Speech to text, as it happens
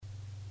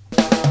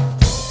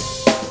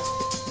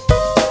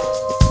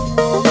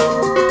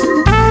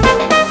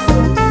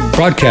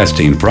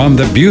Broadcasting from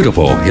the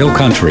beautiful Hill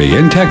Country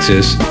in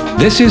Texas,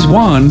 this is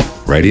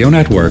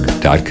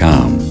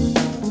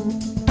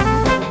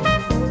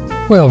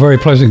OneRadioNetwork.com. Well, very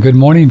pleasant good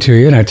morning to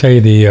you. And I tell you,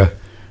 the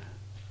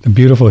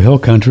beautiful Hill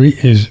Country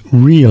is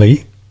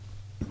really,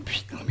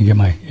 let me get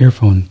my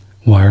earphone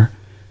wire,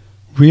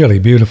 really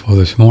beautiful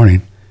this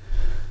morning.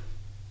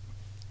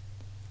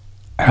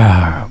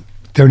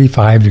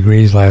 35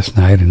 degrees last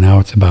night, and now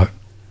it's about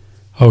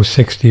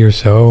 60 or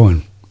so,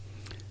 and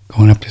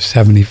going up to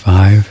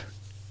 75.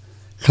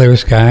 Clear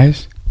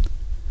skies.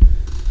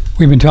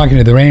 We've been talking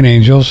to the rain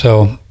angel,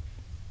 so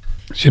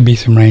should be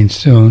some rain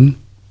soon.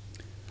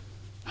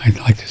 I'd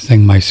like to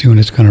sing my Soon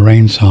It's Gonna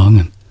Rain song.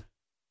 And,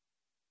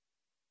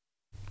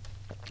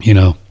 you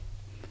know,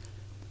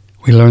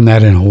 we learned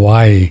that in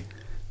Hawaii.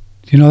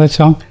 Do you know that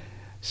song?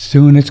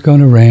 Soon it's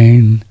gonna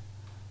rain.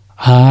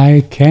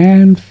 I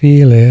can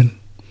feel it.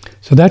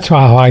 So that's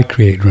how I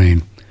create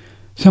rain.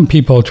 Some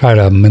people try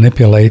to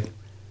manipulate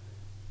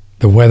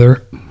the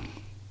weather.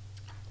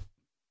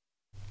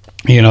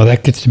 You know,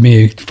 that gets to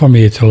me, for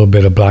me, it's a little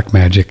bit of black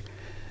magic.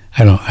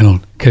 I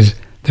don't, because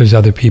there's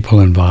other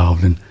people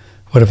involved. And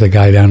what if the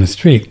guy down the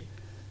street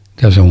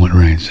doesn't want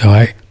rain? So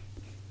I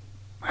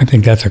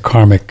think that's a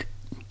karmic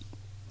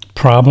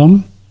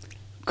problem.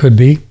 Could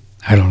be.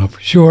 I don't know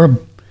for sure.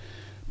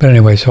 But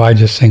anyway, so I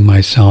just sing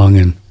my song.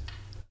 And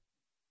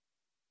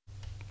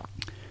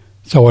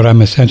so what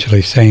I'm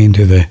essentially saying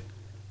to the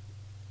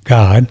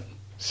God,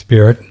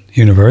 Spirit,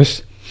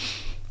 Universe,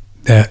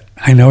 that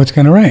I know it's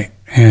going to rain.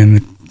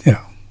 And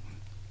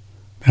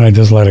and I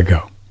just let it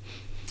go.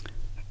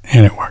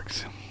 And it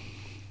works.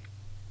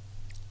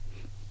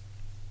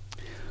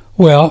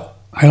 Well,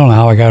 I don't know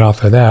how I got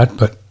off of that,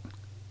 but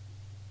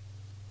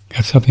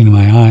got something in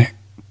my eye.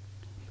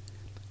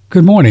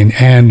 Good morning,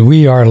 and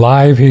we are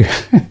live here,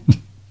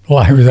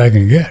 live as I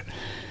can get,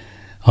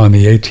 on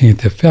the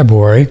 18th of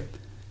February,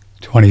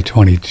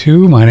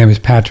 2022. My name is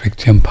Patrick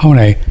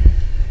Timpone.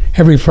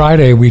 Every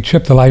Friday, we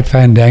trip the light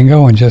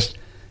fandango and just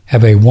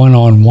have a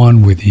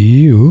one-on-one with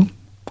you.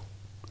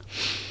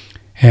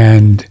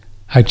 And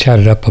I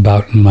chatted up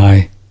about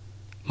my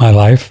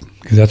life,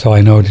 because that's all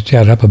I know to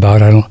chat up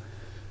about. I don't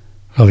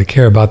really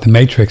care about the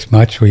Matrix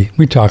much. We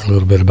talk a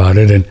little bit about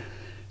it and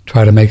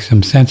try to make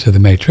some sense of the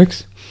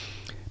Matrix.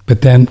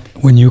 But then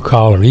when you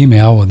call or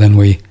email, well, then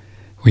we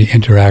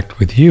interact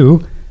with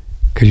you,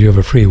 because you have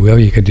a free will.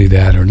 You could do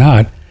that or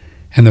not.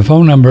 And the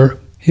phone number,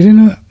 you didn't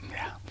know that?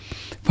 Yeah.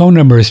 Phone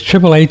number is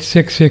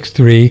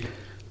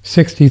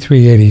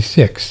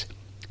 888-663-6386.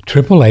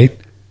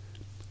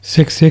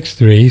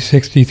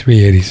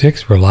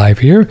 888-663-6386. We're live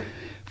here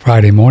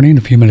Friday morning,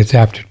 a few minutes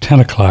after 10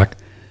 o'clock,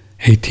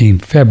 18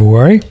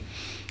 February.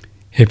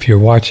 If you're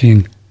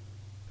watching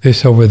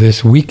this over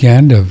this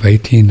weekend of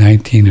 18,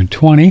 19, and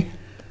 20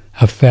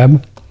 of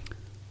Feb,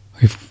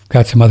 we've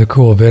got some other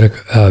cool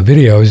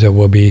videos that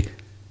we'll be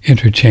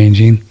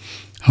interchanging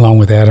along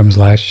with Adam's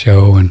last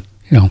show. And,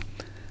 you know,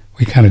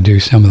 we kind of do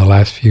some of the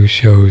last few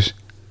shows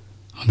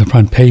on the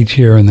front page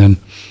here and then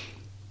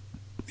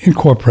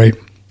incorporate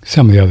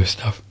some of the other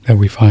stuff that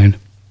we find.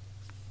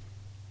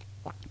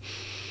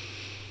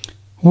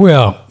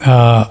 Well,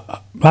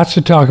 lots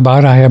to talk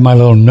about. I have my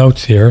little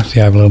notes here.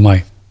 See, I have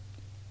my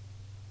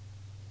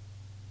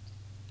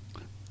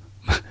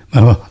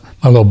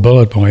little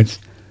bullet points,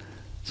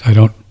 so I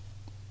don't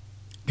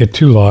get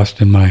too lost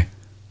in my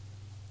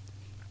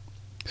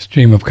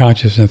stream of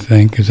consciousness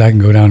thing, because I can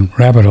go down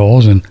rabbit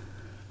holes, and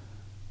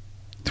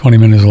 20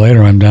 minutes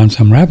later I'm down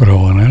some rabbit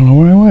hole, and I don't know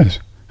where I was.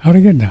 How'd I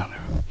get down there?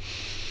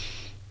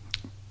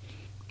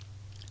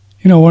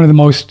 You know, one of the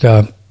most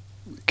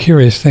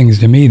curious things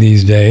to me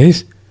these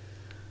days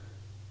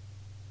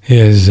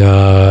is,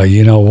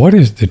 what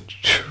is the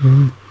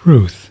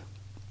truth?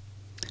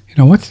 You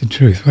know, what's the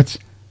truth? What's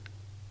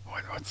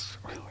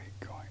really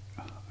going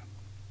on?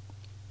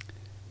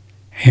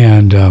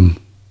 And, of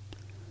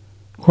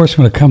course,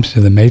 when it comes to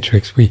the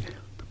Matrix, we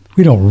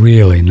don't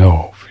really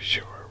know for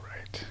sure,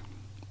 right?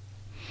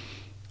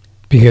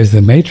 Because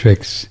the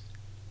Matrix,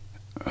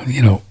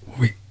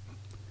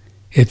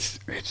 it's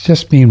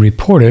just being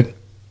reported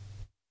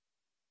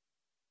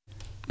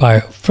by,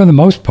 for the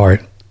most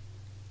part,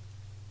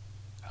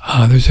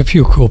 there's a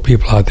few cool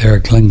people out there.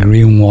 Glenn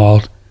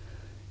Greenwald,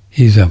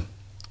 he's a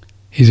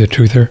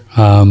truther.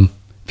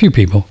 Few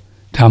people.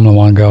 Tom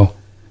Luongo,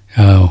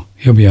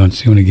 he'll be on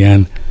soon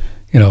again.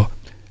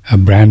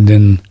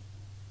 Brandon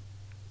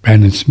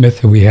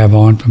Smith, who we have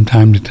on from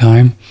time to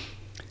time.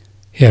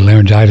 He had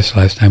laryngitis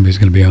last time he was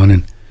going to be on,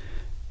 and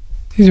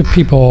these are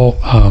people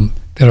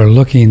that are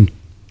looking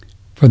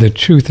for the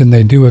truth, and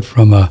they do it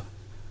from a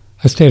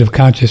state of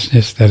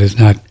consciousness that is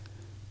not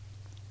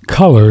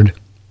colored,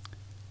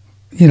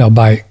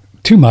 by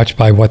too much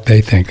by what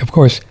they think. Of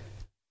course,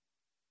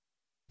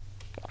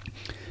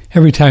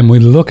 every time we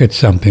look at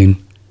something,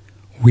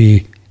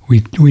 we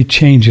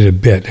change it a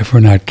bit if we're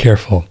not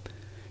careful.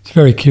 It's a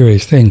very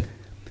curious thing.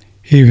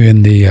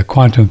 Even the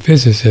quantum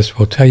physicists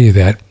will tell you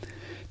that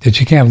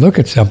you can't look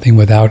at something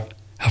without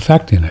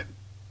affecting it,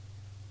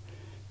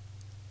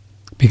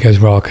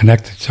 because we're all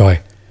connected. So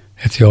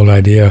that's the old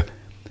idea.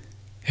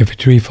 if a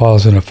tree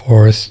falls in a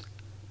forest,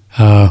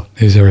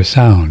 is there a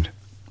sound?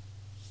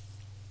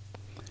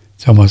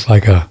 It's almost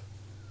like a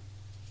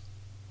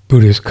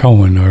Buddhist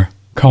koan or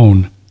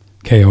cone,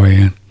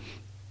 K-O-A-N.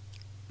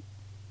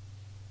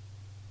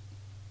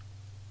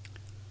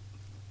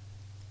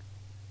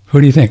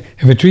 What do you think?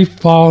 If a tree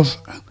falls,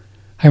 I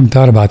haven't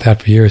thought about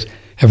that for years.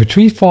 If a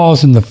tree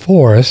falls in the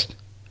forest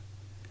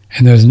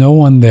and there's no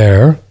one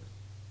there,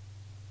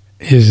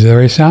 is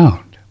there a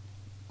sound?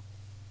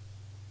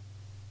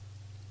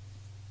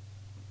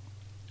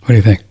 What do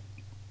you think?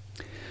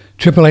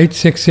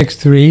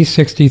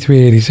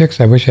 888-663-6386.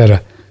 I wish I had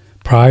a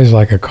prize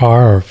like a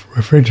car or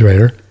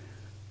refrigerator.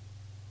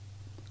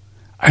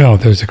 I don't know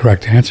if there's a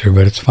correct answer,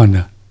 but it's fun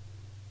to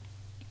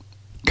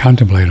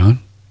contemplate on.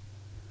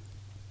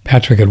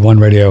 Patrick at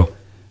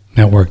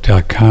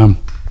OneRadioNetwork.com.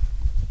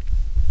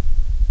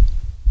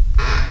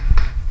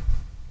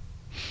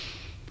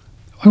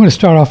 I'm going to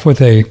start off with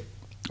the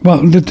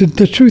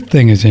truth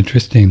thing is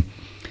interesting.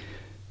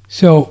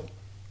 So,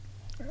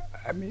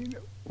 I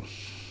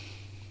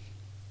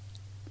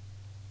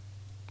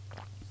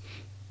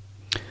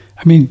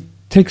mean,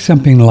 take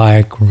something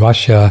like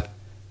Russia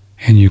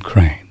and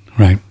Ukraine,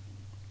 right?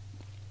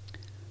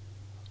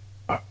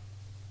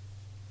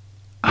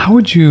 How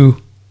could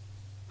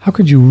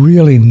you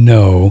really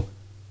know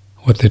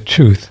what the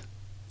truth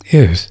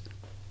is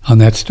on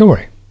that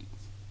story?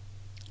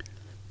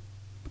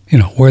 You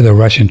know, where the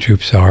Russian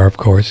troops are, of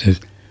course, is,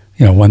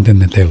 one thing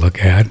that they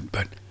look at,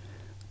 but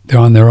they're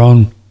on their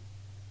own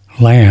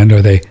land.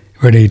 Are they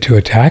ready to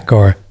attack,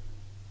 or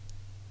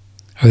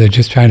are they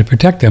just trying to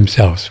protect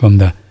themselves from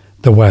the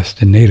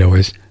West and NATO,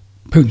 as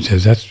Putin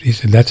says? He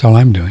said, that's all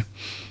I'm doing.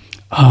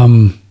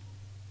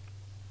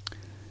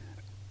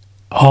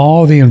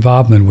 All the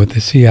involvement with the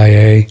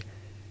CIA,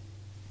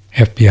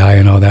 FBI,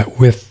 and all that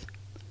with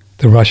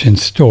the Russian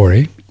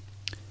story,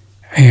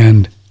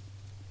 and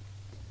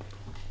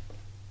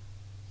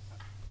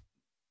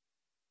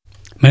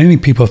many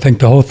people think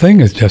the whole thing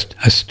is just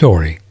a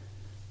story.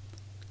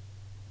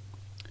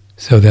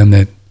 So then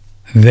that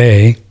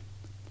they,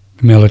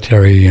 the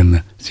military and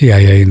the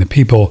CIA and the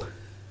people,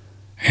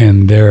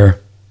 and their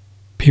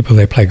people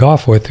they play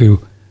golf with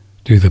who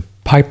do the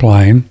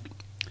pipeline,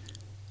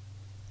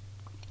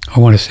 I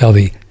want to sell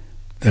the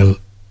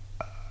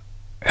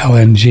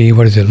LNG,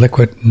 what is it, the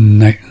liquid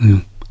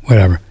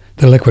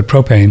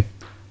propane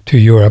to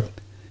Europe,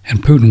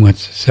 and Putin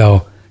wants to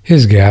sell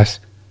his gas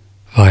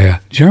via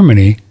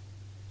Germany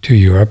to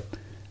Europe,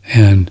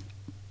 and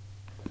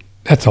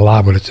that's a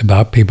lot what it's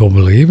about, people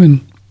believe,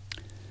 and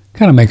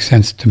kind of makes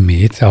sense to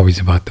me. It's always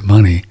about the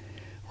money,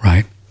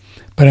 right?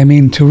 But I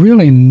mean, to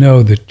really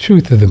know the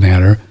truth of the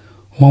matter,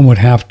 one would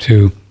have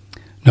to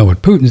know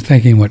what Putin's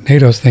thinking, what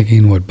NATO's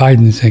thinking, what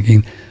Biden's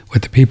thinking,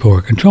 what the people who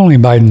are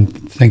controlling Biden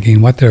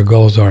thinking, what their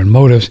goals are and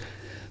motives,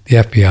 the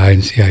FBI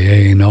and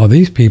CIA and all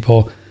these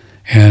people,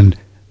 and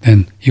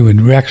then you would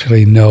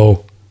actually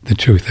know the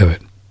truth of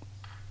it.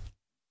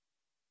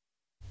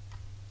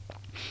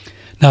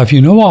 Now, if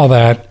you know all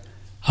that,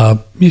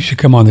 you should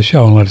come on the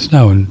show and let us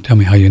know and tell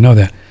me how you know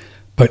that.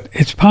 But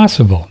it's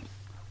possible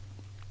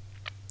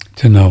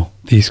to know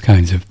these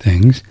kinds of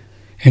things,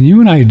 and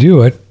you and I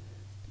do it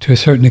to a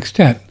certain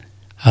extent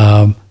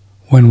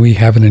when we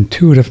have an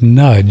intuitive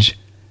nudge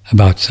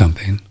about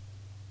something.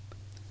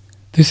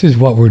 This is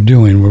what we're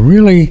doing. We're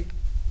really,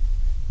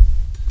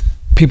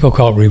 people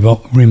call it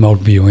remote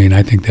viewing.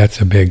 I think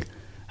that's a big,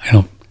 I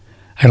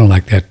don't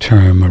like that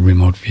term,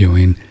 remote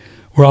viewing.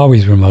 We're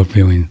always remote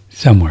viewing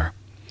somewhere.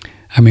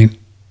 I mean,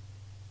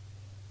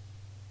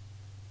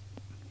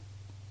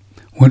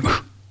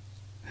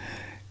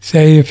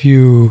 say if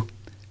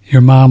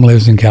your mom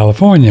lives in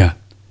California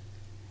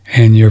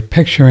and you're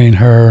picturing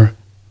her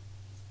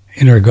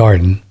in her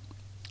garden,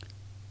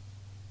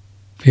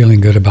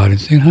 feeling good about it,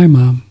 saying, "Hi,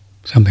 Mom,"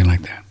 something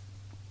like that.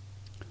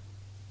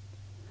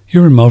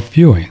 You're remote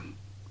viewing.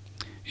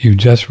 You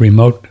just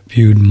remote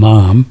viewed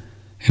Mom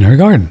in her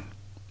garden.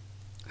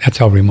 That's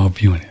how remote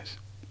viewing is.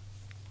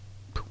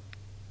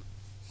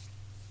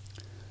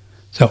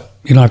 So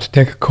you don't have to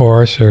take a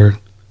course or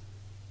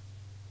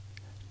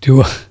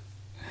do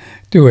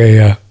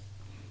a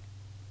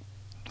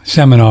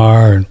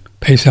seminar and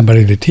pay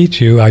somebody to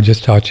teach you. I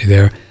just taught you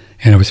there,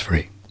 and it was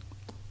free.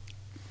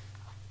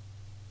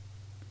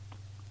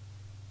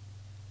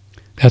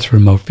 That's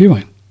remote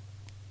viewing.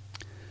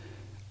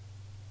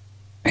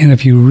 And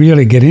if you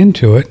really get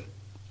into it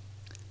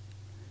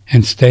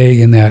and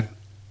stay in that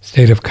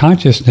state of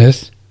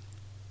consciousness,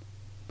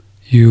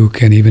 you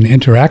can even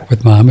interact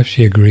with Mom if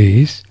she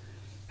agrees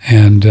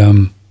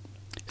and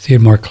see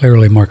it more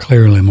clearly.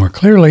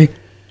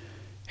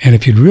 And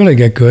if you'd really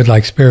get good,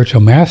 like spiritual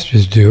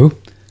masters do,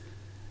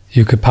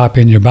 you could pop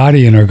in your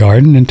body in her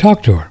garden and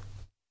talk to her.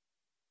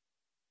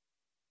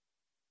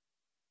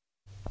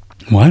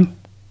 What?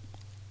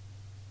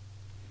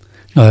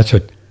 No, that's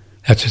what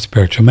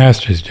spiritual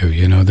masters do.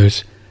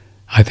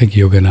 I think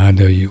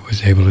Yogananda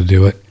was able to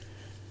do it.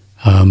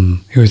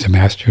 He was a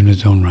master in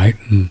his own right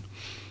and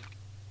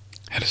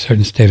had a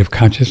certain state of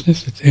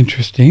consciousness. It's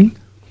interesting.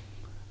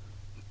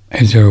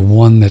 Is there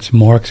one that's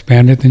more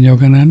expanded than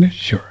Yogananda?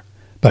 Sure.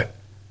 But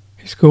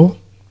he's cool.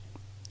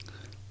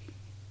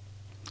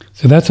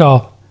 So that's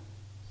all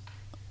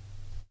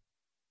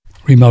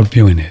remote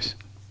viewing is.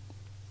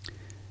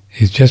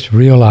 He's just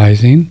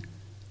realizing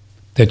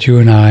that you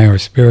and I are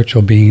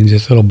spiritual beings,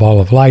 this little ball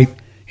of light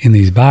in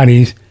these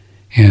bodies,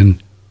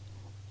 and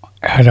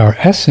at our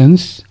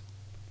essence,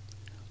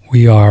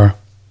 we are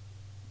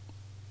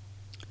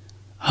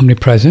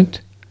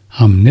omnipresent,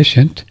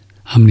 omniscient,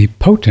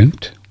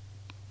 omnipotent,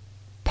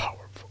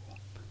 powerful.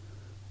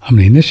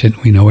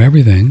 Omniscient, we know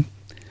everything.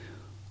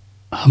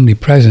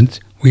 Omnipresent,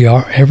 we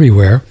are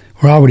everywhere.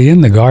 We're already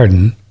in the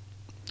garden.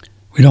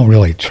 We don't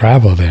really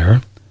travel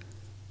there.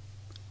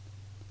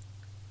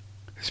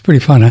 It's pretty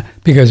fun, huh?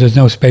 Because there's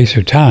no space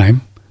or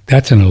time.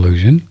 That's an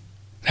illusion.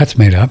 That's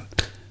made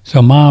up.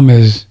 So Mom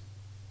is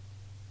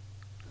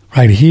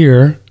right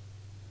here,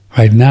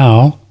 right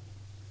now,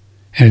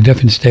 in a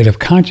different state of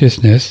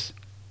consciousness.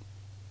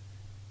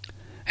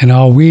 And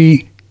all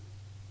we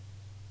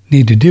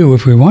need to do,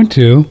 if we want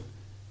to,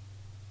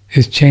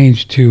 is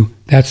change to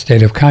that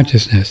state of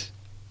consciousness.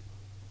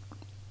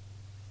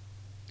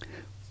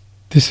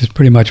 This is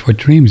pretty much what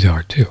dreams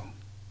are, too.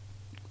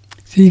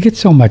 So you get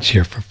so much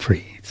here for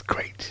free. It's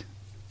great.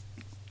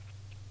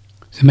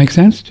 Does it make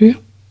sense to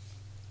you?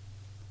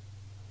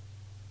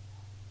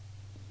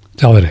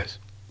 That's all it is.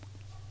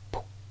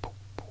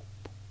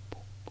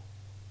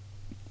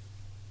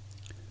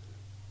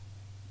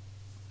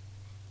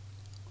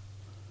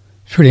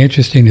 It's pretty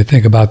interesting to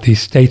think about these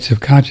states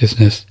of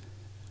consciousness.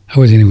 I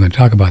wasn't even going to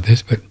talk about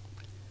this, but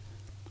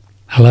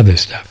I love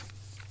this stuff.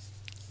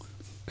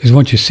 Because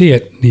once you see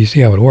it, you see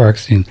how it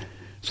works, and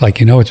it's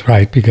like you know it's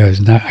right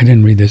because I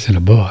didn't read this in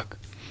a book.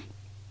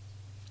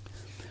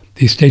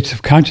 These states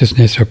of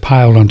consciousness are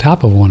piled on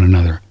top of one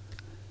another.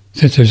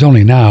 Since there's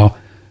only now,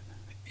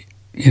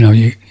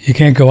 you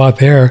can't go out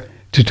there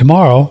to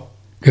tomorrow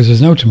because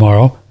there's no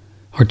tomorrow,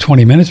 or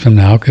 20 minutes from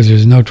now because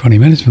there's no 20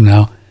 minutes from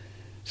now.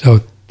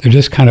 So they're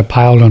just kind of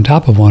piled on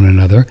top of one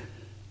another,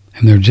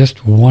 and they're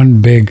just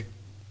one big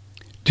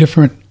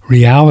different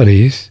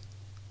realities.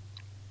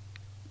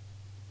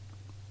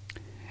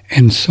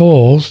 And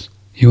souls,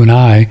 you and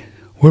I,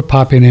 we're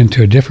popping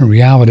into a different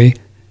reality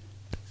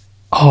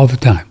all the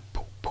time.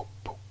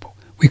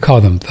 We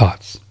call them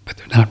thoughts, but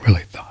they're not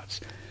really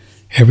thoughts.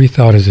 Every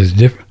thought is as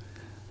different.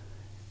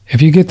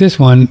 If you get this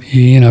one,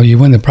 you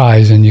win the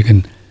prize, and you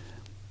can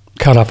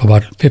cut off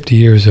about 50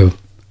 years or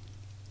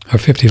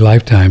 50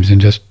 lifetimes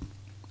and just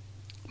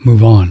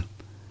move on.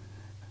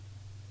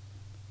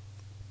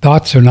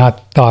 Thoughts are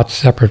not thoughts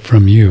separate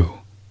from you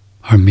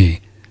or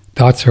me.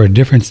 Thoughts are a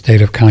different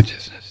state of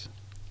consciousness.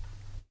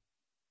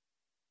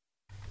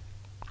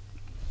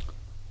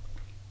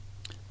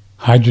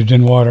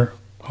 Hydrogen water.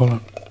 Hold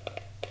on.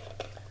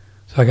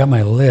 So I got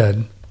my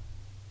lid.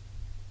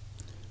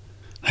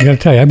 I got to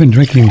tell you, I've been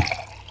drinking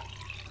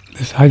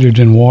this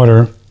hydrogen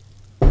water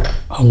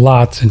a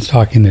lot since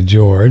talking to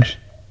George.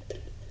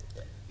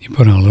 You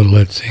put on a little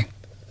lid, see?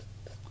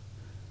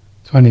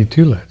 So I need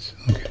 2 lids.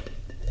 Okay.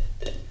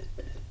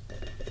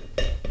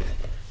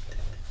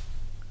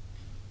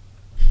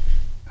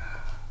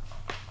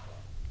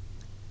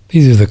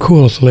 These are the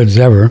coolest lids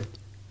ever.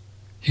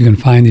 You can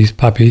find these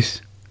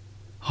puppies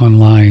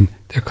online.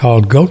 They're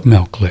called goat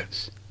milk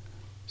lids.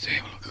 See,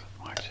 look,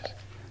 watch this.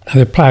 Now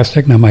they're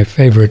plastic, not my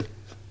favorite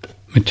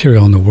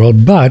material in the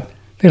world, but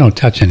they don't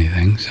touch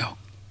anything, so.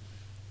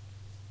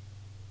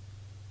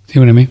 See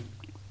what I mean?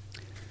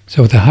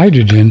 So with the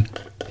hydrogen,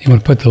 you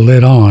want to put the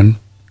lid on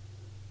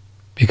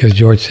because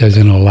George says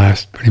it'll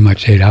last pretty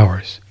much 8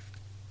 hours.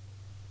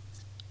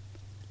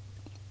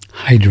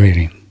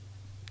 Hydrating.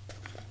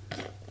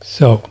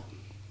 So,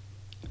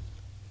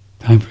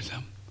 time for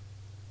some.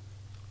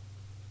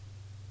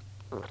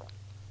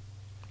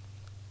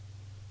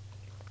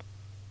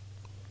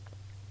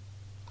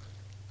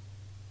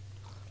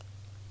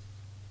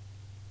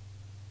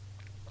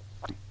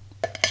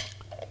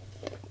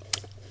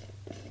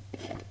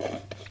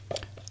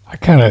 I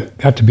kind of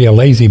got to be a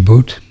lazy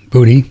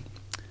booty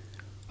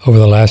over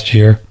the last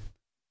year,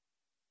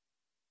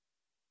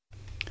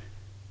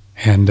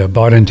 and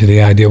bought into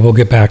the idea. We'll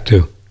get back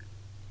to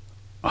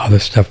all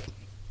this stuff.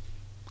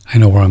 I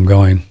know where I'm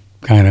going,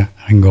 kind of.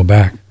 I can go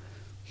back,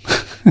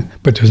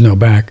 but there's no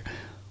back.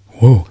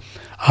 Whoa.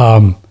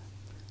 I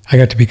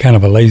got to be kind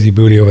of a lazy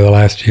booty over the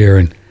last year,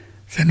 and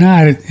said,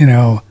 I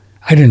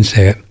didn't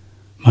say it.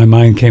 My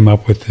mind came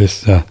up with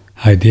this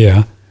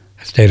idea,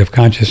 a state of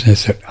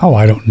consciousness that,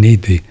 I don't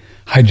need the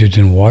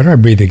hydrogen water. I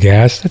breathe the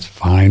gas. That's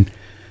fine.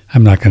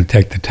 I'm not going to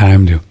take the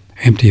time to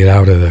empty it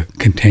out of the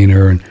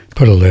container and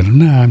put a lid on.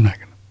 No, I'm not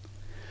going to.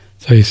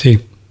 So you see,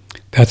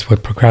 that's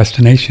what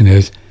procrastination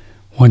is.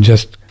 One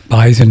just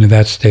buys into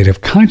that state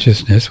of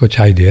consciousness, which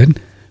I did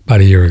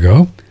about a year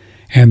ago.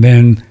 And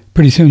then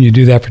pretty soon you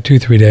do that for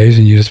 2-3 days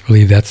and you just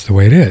believe that's the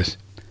way it is.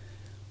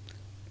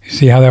 You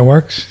see how that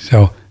works?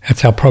 So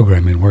that's how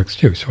programming works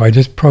too. So I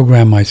just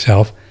programmed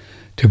myself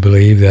to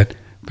believe that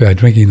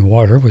drinking the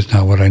water was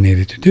not what I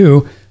needed to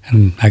do,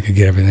 and I could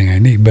get everything I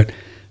need. But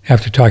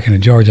after talking to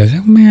George, I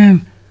said,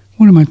 man,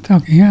 what am I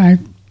talking?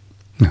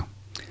 No.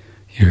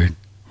 You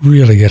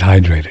really get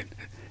hydrated.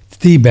 It's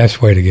the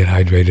best way to get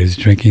hydrated is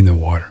drinking the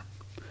water.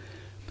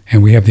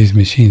 And we have these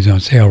machines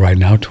on sale right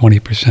now,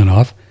 20%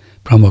 off.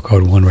 Promo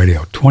code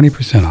OneRadio,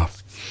 20%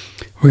 off.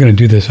 We're going to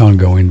do this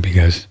ongoing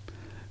because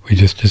we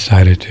just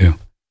decided to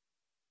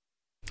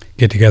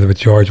get together with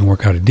George and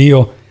work out a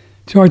deal.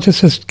 George,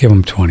 let's just give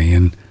him 20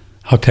 and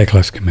I'll take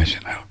less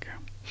commission. I don't care.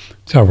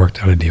 So I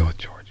worked out a deal with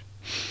George.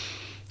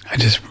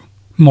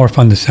 More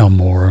fun to sell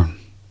more,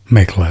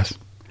 make less.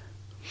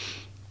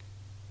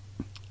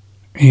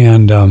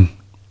 And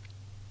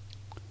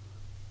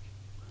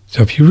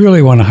so if you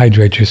really want to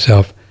hydrate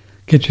yourself,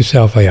 get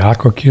yourself a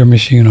AquaCure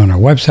machine on our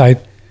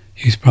website.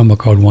 Use promo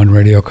code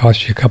OneRadio.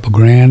 Costs you a couple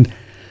 $grand.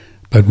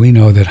 But we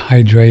know that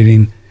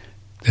hydrating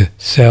the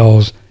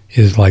cells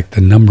is like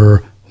the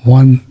number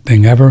one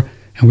thing ever.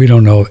 And we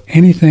don't know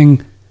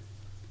anything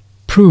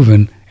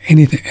proven,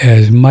 anything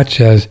as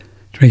much as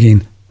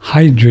drinking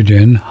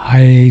hydrating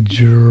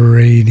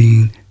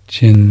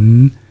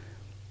gin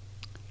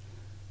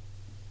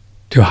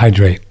to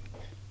hydrate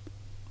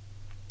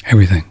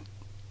everything.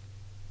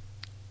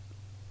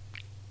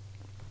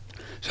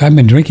 So I've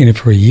been drinking it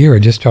for a year. I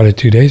just started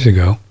 2 days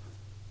ago.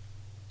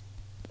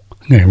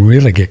 I'm going to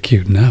really get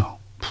cute now.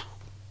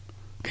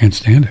 Can't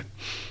stand it.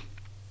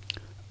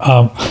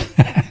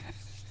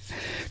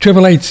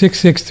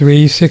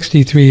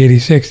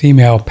 888-663-6386.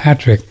 Email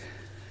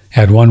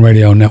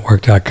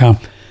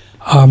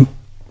patrick@oneradionetwork.com.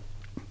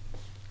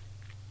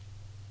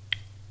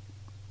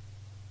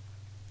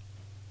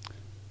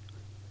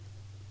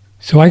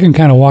 So I can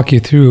kind of walk you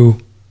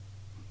through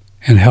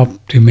and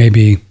help to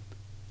maybe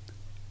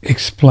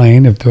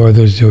explain, if there are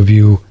those of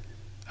you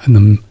in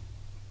the,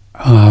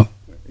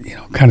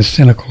 kind of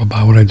cynical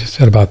about what I just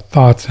said about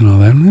thoughts and all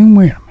that. Wait a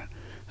minute,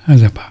 how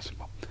is that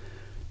possible?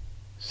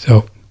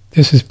 So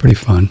this is pretty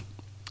fun.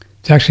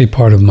 It's actually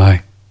part of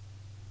my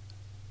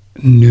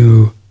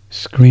new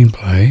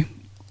screenplay.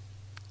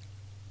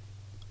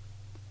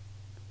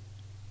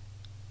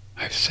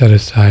 I've set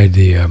aside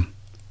the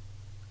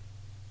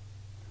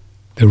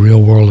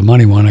Real World of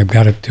Money one. I've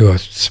got it to a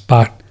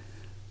spot.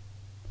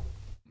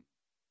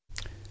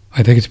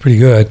 I think it's pretty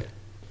good.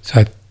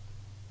 So a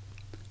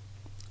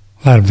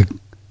lot of the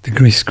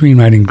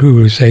screenwriting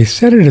gurus say,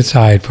 set it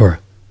aside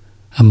for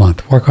a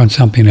month, work on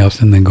something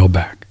else, and then go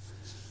back.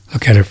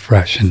 Look at it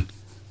fresh and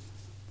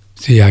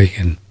see how you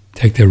can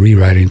take the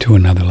rewriting to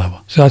another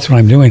level. So that's what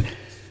I'm doing.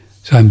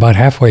 So I'm about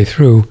halfway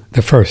through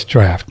the first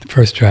draft. The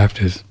first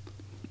draft is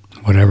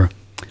whatever.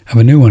 I have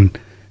a new one,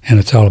 and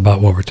it's all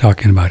about what we're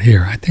talking about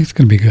here. I think it's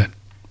going to be good.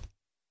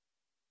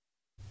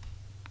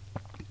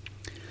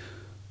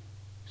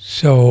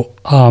 So,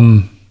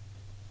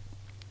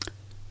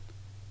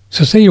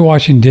 so say you're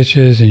washing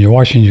dishes and you're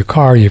washing your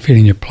car, you're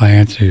feeding your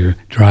plants, or you're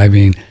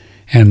driving,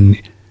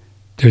 and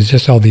there's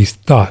just all these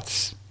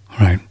thoughts,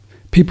 right?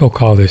 People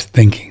call this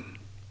thinking.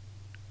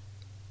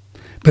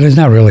 But it's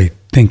not really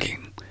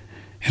thinking,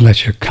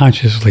 unless you're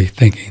consciously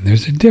thinking.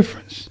 There's a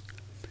difference.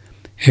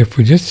 If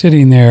we're just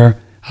sitting there,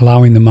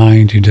 allowing the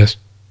mind to just...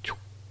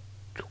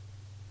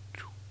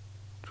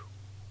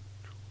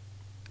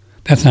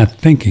 That's not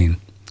thinking.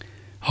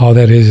 All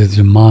that is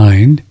the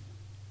mind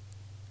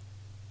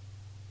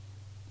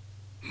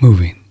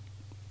moving.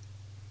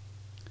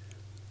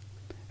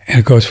 And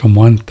it goes from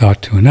one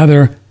thought to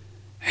another,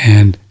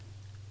 and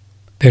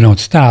they don't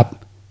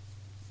stop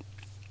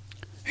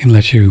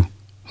unless you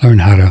learn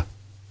how to...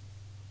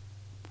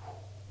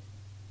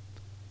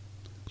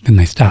 Then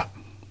they stop.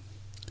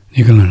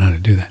 You can learn how to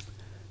do that.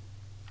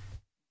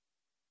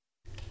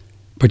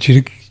 But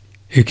you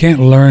can't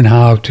learn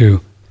how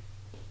to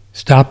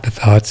stop the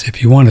thoughts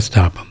if you want to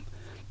stop them.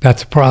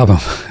 That's a problem.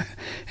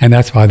 And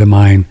that's why the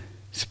mind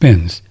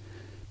spins.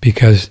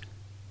 Because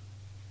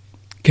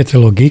it gets a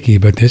little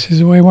geeky, but this is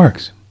the way it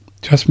works.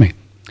 Trust me.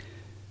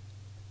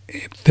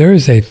 If there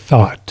is a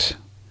thought,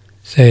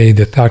 say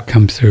the thought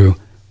comes through,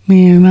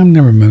 man, I'm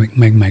never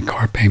making my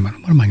car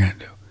payment. What am I going to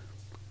do?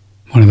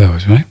 One of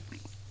those, right?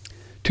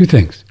 Two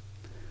things.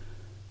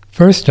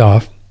 First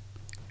off,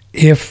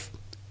 if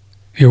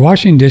you're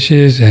washing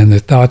dishes and the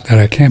thought that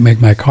I can't make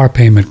my car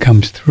payment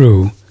comes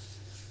through,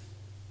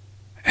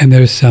 and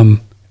there's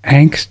some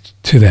angst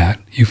to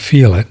that, you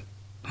feel it,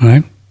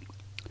 right?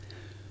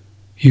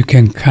 You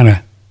can kind of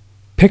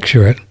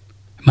picture it.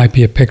 It might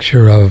be a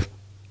picture of,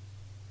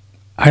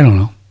 I don't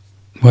know,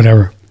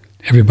 whatever.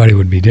 Everybody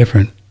would be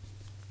different.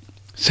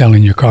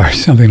 Selling your car,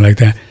 something like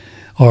that.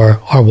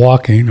 Or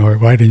walking, or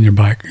riding your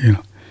bike,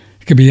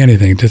 It could be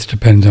anything. It just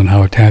depends on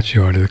how attached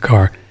you are to the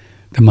car.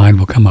 The mind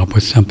will come up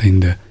with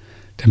something to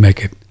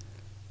make it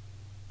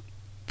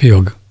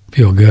feel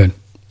good,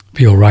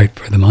 feel right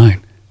for the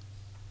mind.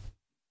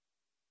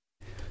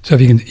 So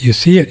if you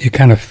see it, you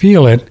kind of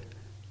feel it,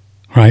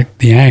 right?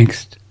 The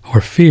angst or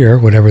fear,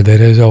 whatever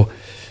that is. Oh,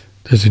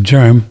 there's a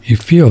germ. You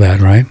feel that,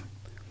 right?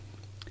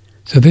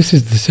 So this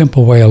is the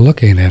simple way of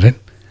looking at it,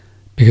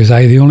 because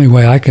the only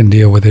way I can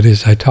deal with it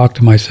is I talk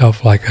to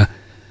myself like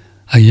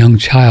a young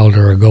child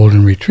or a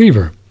golden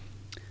retriever.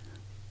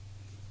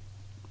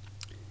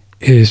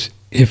 Is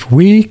if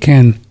we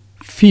can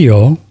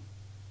feel,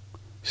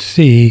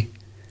 see,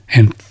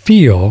 and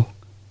feel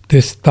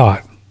this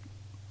thought,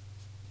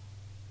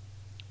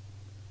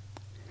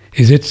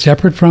 is it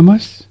separate from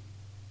us?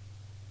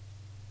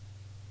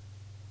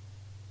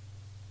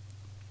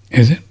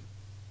 Is it?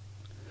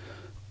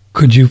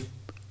 Could you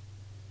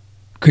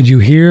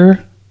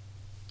hear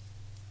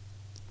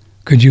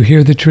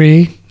the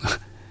tree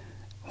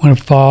when it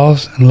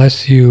falls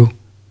unless you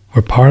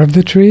were part of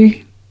the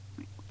tree,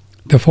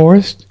 the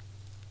forest?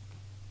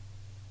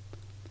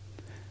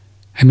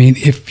 I mean,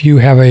 if you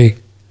have a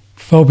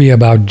phobia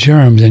about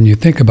germs and you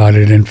think about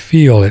it and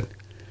feel it,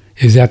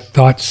 is that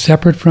thought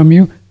separate from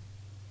you?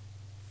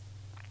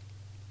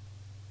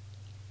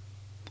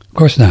 Of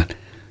course not.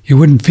 You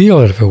wouldn't feel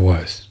it if it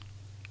was.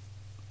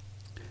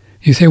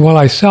 You say, well,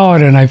 I saw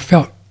it and I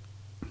felt.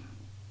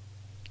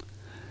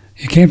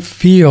 You can't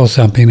feel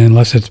something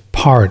unless it's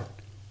part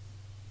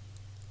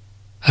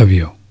of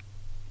you,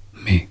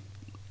 me.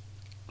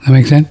 That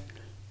make sense?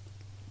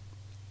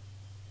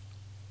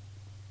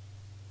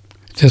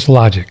 It's just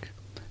logic.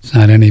 It's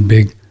not I'm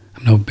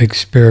no big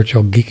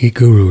spiritual geeky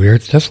guru here.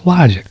 It's just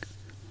logic.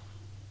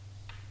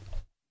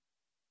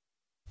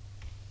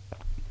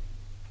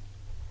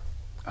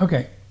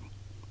 Okay.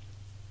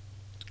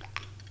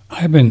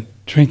 I've been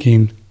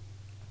drinking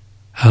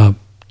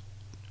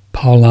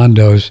Paul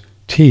Lando's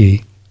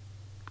tea.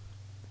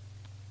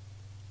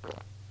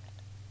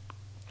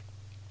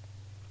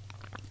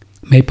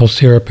 Maple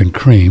syrup and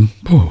cream.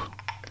 Ooh.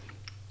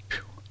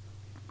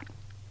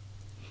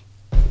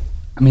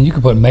 I mean, you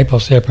could put maple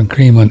syrup and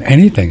cream on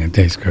anything and it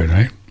tastes good,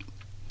 right?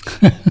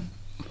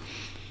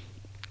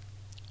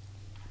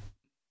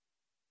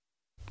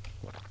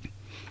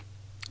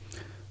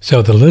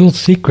 So the little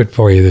secret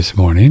for you this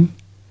morning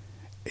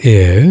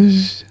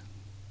is,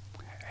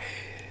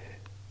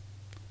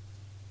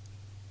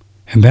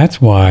 and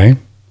that's why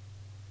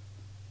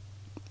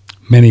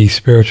many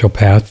spiritual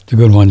paths, the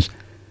good ones,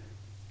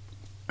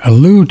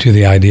 allude to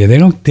the idea. They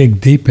don't dig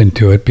deep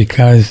into it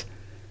because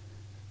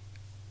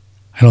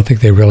I don't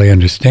think they really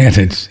understand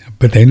it,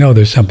 but they know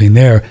there's something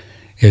there,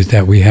 is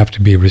that we have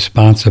to be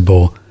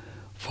responsible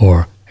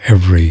for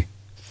every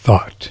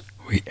thought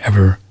we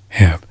ever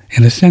have.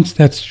 In a sense,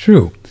 that's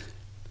true,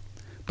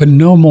 but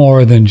no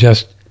more than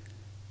just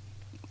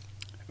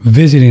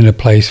visiting a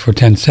place for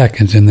 10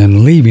 seconds and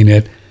then leaving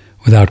it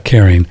without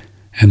caring,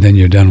 and then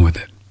you're done with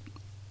it.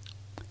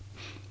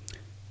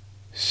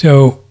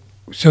 So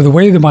the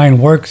way the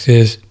mind works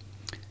is,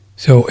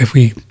 so if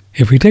we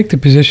take the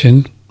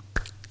position,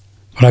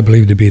 what I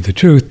believe to be the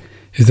truth,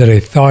 is that a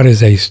thought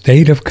is a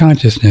state of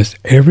consciousness.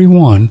 Every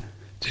one,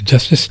 it's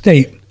just a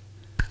state.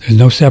 There's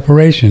no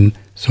separation.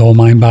 Soul,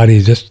 mind, body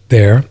is just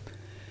there.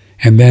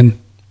 And then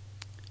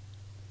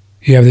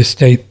you have this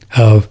state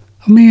of,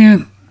 oh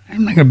man,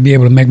 I'm not going to be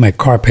able to make my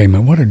car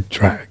payment. What a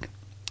drag.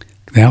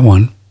 That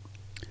one.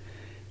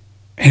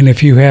 And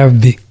if you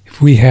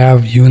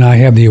and I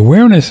have the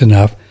awareness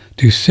enough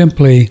to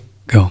simply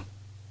go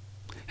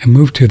and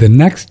move to the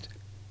next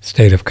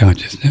state of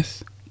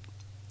consciousness,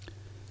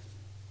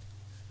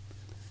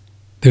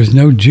 there's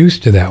no juice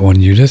to that one.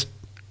 You just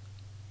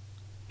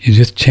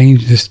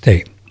change the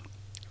state.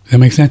 Does that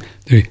make sense?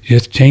 You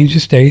just change the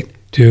state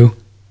to,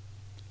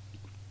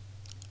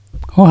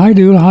 oh, hi,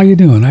 dude. How you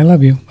doing? I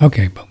love you.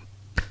 Okay, boom.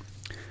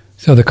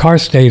 So the car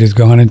state is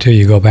gone until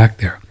you go back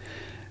there.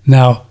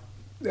 Now,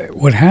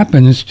 what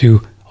happens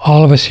to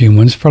all of us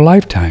humans for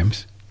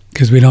lifetimes,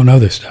 because we don't know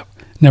this stuff,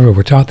 never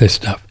were taught this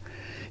stuff,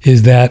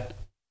 is that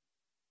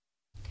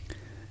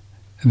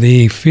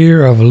the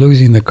fear of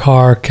losing the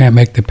car, can't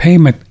make the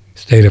payment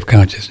state of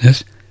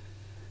consciousness,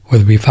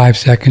 whether it be 5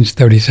 seconds,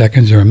 30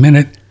 seconds, or a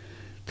minute,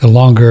 the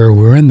longer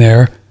we're in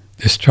there,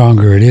 the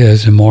stronger it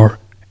is, the more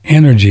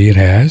energy it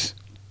has.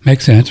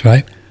 Makes sense,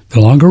 right?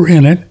 The longer we're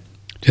in it,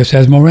 just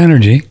has more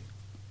energy.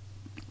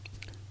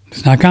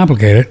 It's not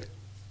complicated.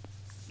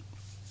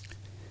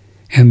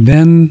 And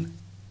then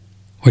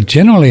what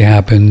generally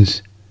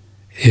happens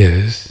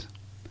is,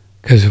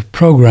 because of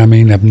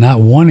programming of not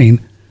wanting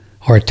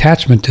or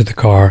attachment to the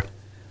car,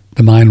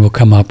 the mind will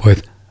come up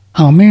with,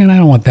 oh man, I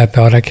don't want that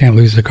thought. I can't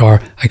lose the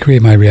car. I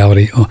create my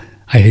reality. Oh,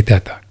 I hate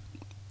that thought.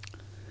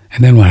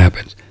 And then what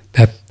happens?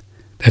 That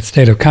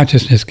state of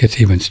consciousness gets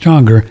even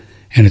stronger,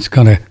 and it's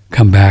going to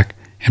come back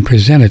and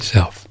present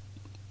itself.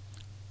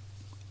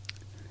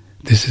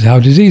 This is how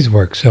disease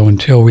works. So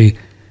until we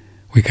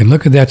can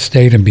look at that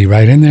state and be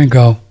right in there and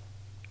go,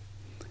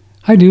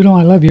 hi, dude,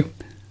 I love you.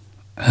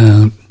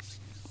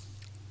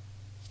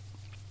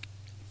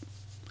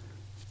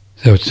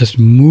 So it's just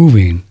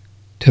moving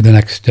to the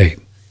next state.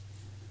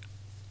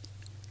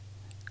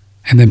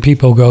 And then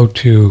people go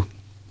to,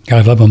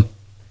 God love them,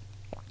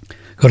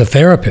 go to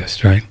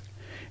therapists, right?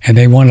 And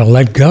they want to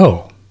let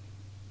go.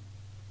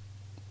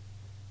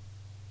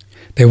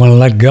 They want to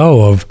let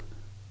go of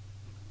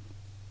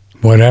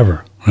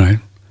whatever, right?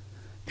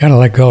 Got to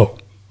let go.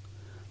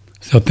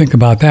 So think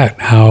about that,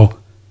 how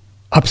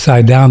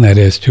upside down that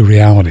is to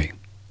reality.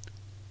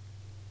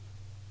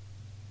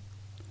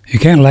 You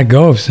can't let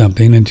go of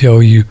something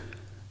until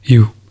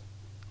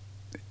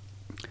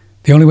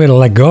the only way to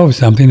let go of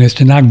something is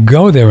to not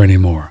go there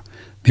anymore.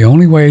 The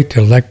only way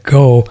to let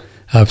go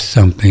of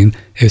something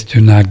is to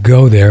not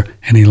go there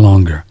any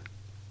longer.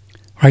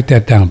 Write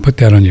that down. Put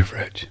that on your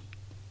fridge.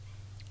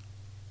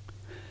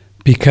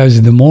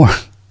 Because the more,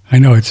 I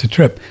know it's a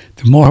trip,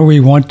 the more we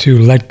want to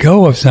let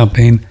go of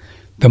something,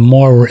 the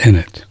more we're in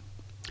it.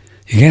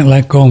 You can't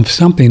let go of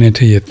something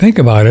until you think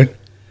about it.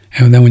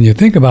 And then when you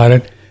think about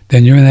it,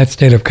 then you're in that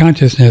state of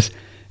consciousness,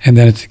 and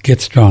then it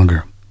gets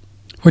stronger.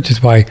 Which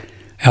is why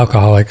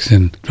alcoholics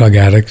and drug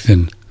addicts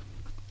and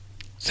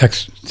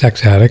sex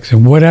addicts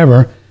and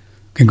whatever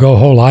can go a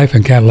whole life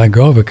and can't let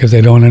go of it because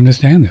they don't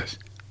understand this.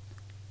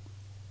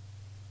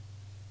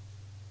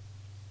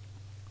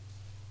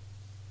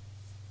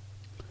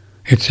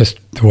 It's just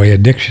the way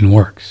addiction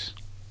works.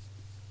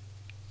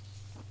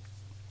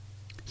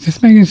 Is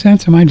this making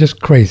sense? Am I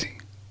just crazy?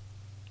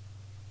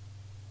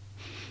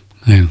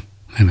 I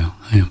know.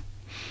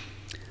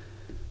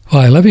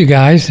 Well, I love you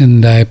guys,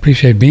 and I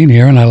appreciate being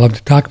here, and I love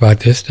to talk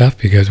about this stuff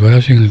because what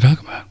else are you going to talk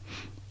about?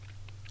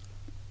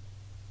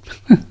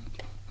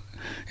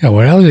 Yeah,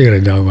 what else are you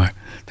going to talk about?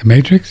 The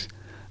Matrix?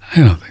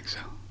 I don't think so.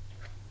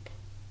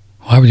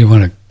 Why would you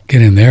want to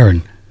get in there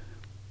and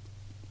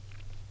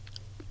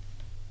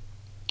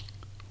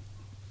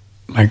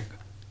like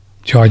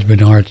George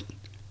Bernard,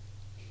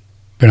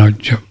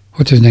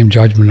 what's his name?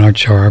 George Bernard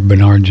Shaw,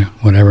 Bernard,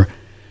 whatever.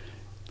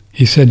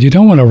 He said, you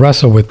don't want to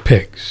wrestle with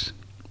pigs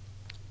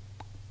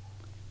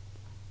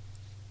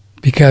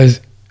because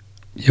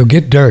you'll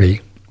get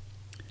dirty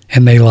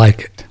and they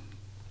like it.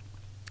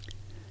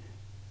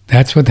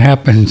 That's what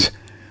happens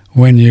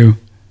when you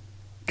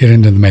get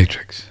into the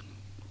Matrix.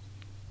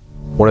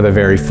 One of the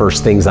very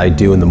first things I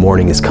do in the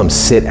morning is come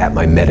sit at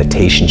my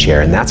meditation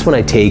chair, and that's when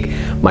I take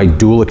my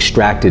dual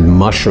extracted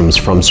mushrooms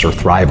from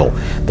Surthrival,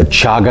 the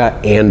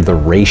chaga and the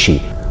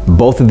reishi.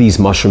 Both of these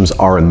mushrooms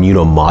are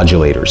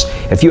immunomodulators.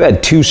 If you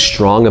had too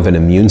strong of an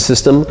immune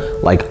system,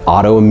 like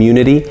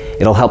autoimmunity,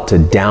 it'll help to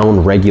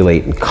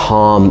down-regulate and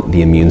calm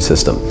the immune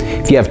system.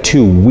 If you have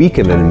too weak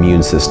of an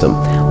immune system,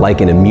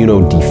 like an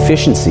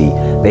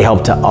immunodeficiency, they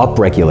help to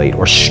upregulate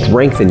or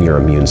strengthen your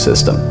immune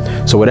system.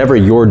 So whatever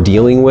you're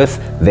dealing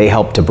with, they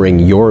help to bring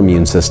your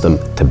immune system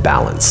to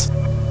balance.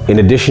 In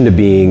addition to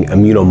being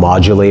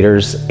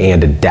immunomodulators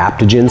and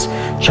adaptogens,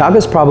 chaga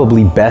is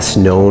probably best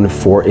known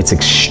for its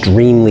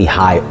extremely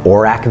high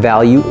ORAC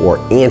value or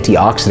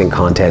antioxidant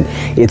content.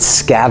 It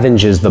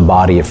scavenges the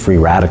body of free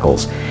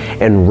radicals.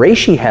 And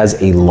reishi has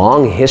a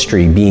long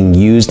history being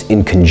used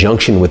in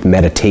conjunction with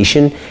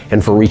meditation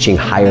and for reaching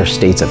higher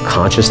states of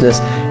consciousness.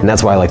 And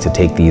that's why I like to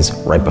take these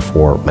right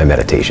before my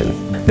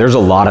meditation. There's a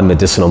lot of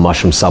medicinal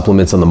mushroom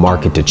supplements on the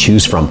market to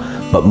choose from,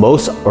 but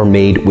most are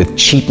made with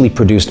cheaply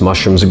produced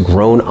mushrooms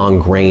grown on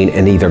grain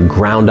and either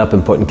ground up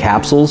and put in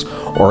capsules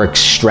or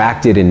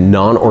extracted in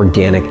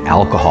non-organic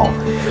alcohol.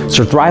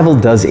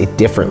 Surthrival does it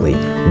differently.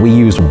 We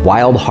use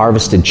wild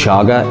harvested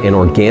chaga and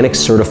organic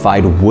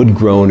certified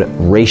wood-grown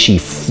reishi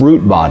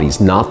fruit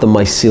bodies, not the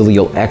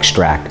mycelial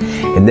extract.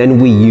 And then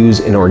we use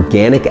an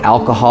organic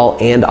alcohol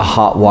and a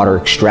hot water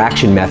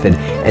extraction method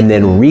and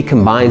then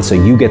recombine so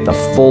you get the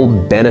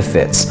full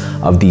benefits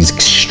of these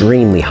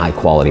extremely high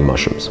quality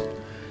mushrooms.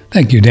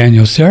 Thank you,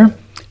 Daniel, sir.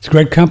 It's a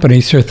great company,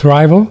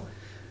 Surthrival.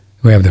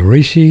 We have the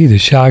reishi, the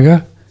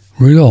chaga,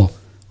 real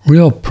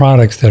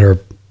products that are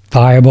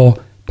viable,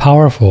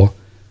 powerful.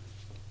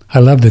 I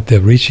love that the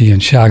reishi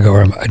and chaga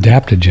are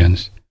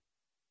adaptogens,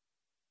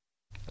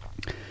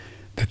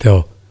 that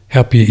they'll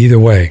help you either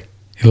way.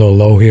 A little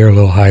low here, a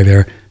little high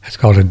there. That's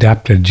called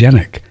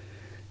adaptogenic.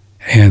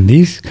 And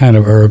these kind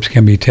of herbs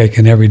can be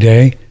taken every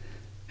day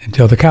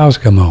until the cows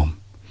come home.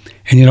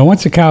 And you know,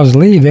 once the cows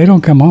leave, they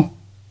don't come home.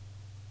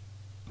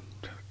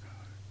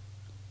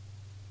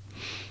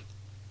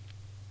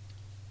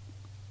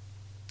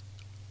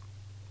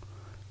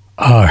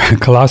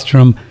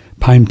 Colostrum,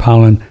 pine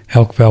pollen,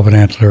 elk velvet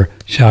antler,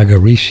 chaga,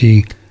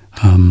 reishi,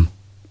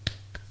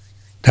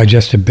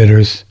 digestive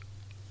bitters,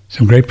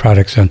 some great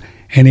products on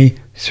any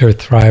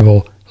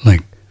Surthrival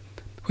link.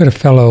 We had a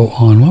fellow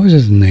on, what was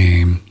his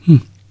name?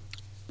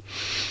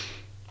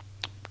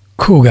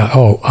 Cool guy.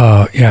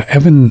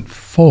 Evan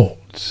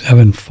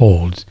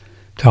Folds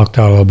talked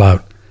all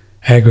about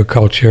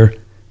agriculture,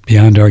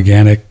 beyond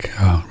organic,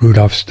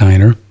 Rudolf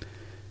Steiner.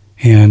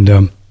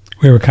 And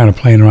we were kind of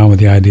playing around with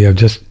the idea of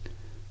just,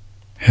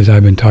 as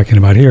I've been talking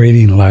about here,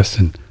 eating less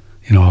and,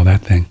 all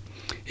that thing.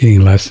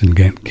 Eating less and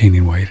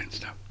gaining weight and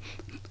stuff.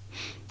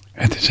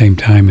 At the same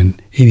time, and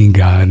eating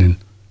God and,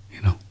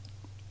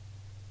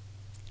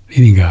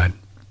 eating God.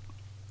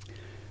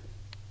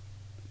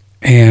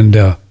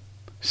 And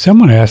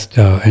someone asked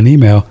an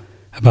email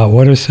about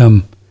what are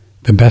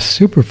the best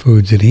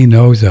superfoods that he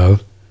knows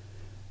of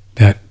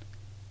that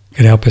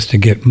could help us to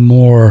get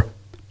more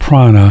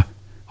prana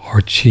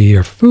or chi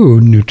or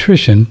food,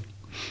 nutrition,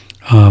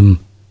 and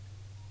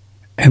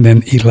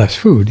then eat less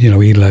food,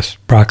 eat less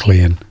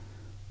broccoli and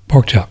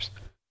pork chops.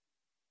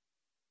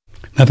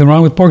 Nothing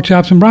wrong with pork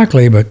chops and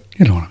broccoli, but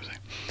you know what I'm saying.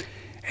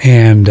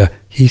 And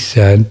he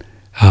said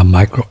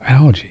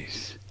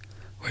microalgae,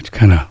 which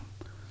kind of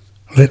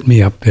lit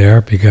me up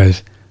there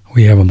because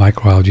we have a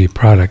microalgae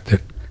product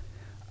that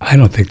I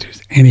don't think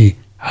there's any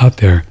out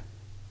there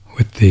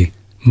with the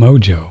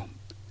mojo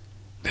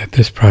that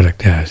this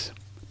product has.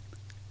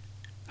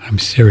 I'm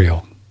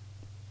cereal.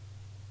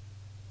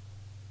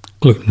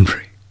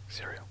 Gluten-free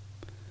cereal.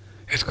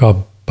 It's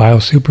called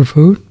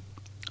BioSuperfood,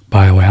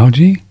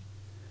 bioalgae,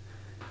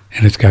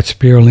 and it's got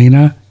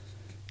spirulina,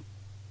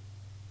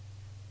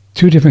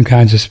 2 different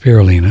kinds of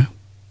spirulina.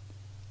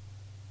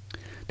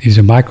 These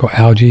are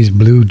microalgae,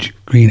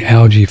 blue-green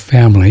algae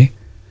family,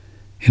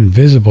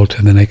 invisible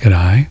to the naked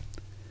eye,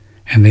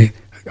 and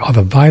all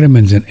the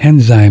vitamins and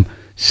enzyme,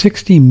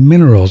 60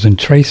 minerals and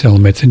trace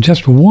elements in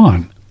just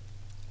one.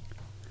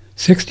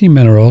 60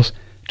 minerals,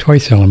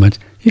 trace elements.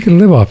 You can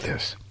live off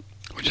this,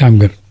 which I'm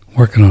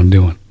working on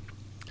doing.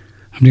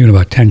 I'm doing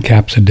about 10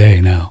 caps a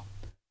day now.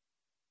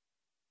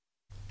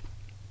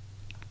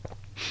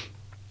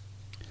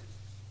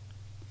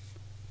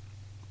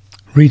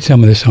 Read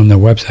some of this on their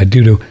website.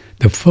 Due to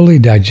the fully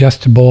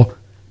digestible,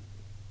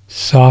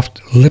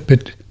 soft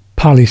lipid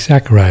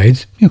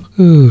polysaccharides,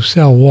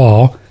 cell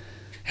wall,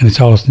 and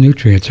all its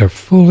nutrients are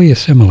fully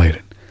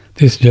assimilated.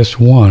 This is just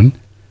one.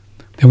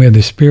 Then we have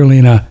the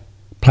spirulina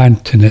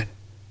plantanis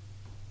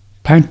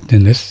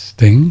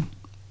thing,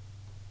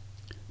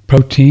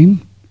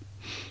 protein,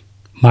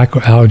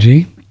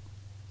 microalgae,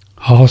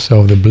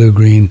 also the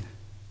blue-green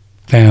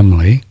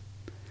family,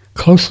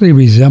 closely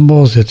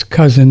resembles its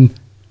cousin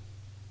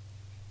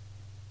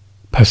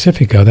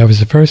Pacifica. That was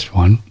the first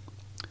one.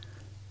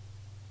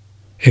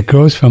 It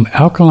grows from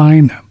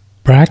alkaline,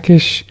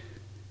 brackish,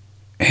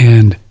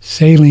 and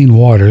saline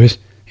waters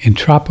in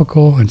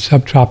tropical and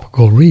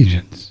subtropical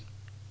regions.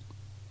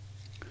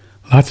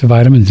 Lots of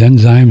vitamins,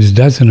 enzymes,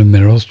 dozens of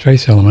minerals,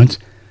 trace elements,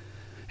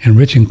 and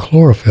rich in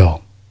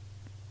chlorophyll.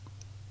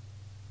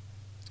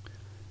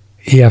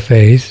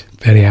 EFAs,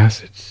 fatty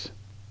acids.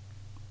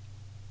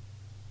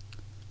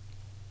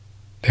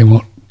 They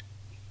won't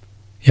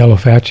yellow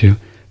fat you.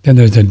 Then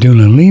there's a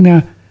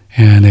dunolina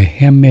and a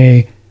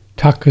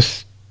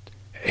Haematococcus,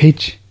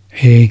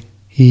 Haematococcus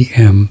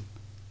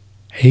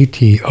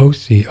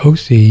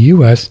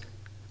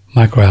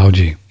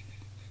microalgae.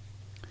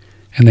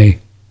 And they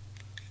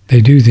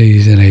do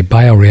these in a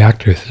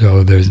bioreactor,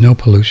 so there's no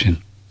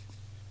pollution.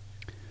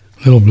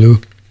 Little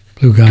blue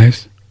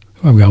guys.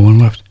 Oh, I've got one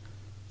left.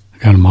 I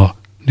got them all.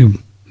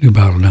 New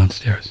bottle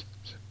downstairs.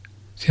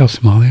 See how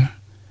small they are?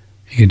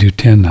 You can do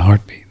 10 in a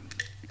heartbeat.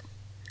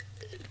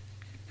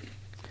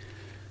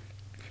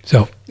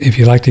 So if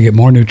you'd like to get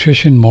more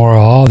nutrition, more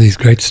of all these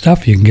great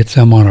stuff, you can get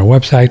some on our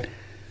website,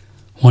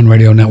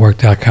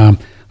 oneradionetwork.com.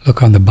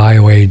 Look on the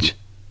BioAge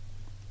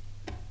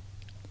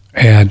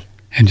ad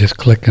and just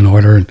click and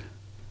order. And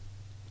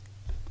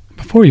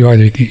before you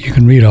order, you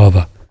can read all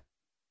the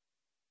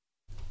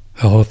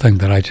whole thing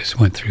that I just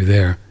went through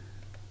there.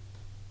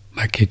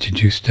 Might get you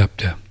juiced up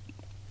to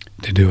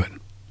do it.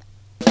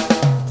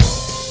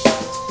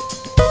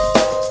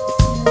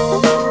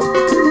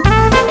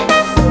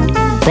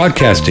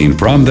 Broadcasting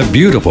from the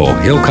beautiful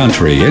Hill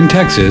Country in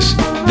Texas,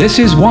 this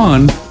is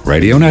One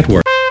Radio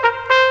Network.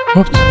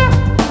 Whoops.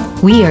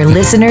 We are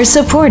listener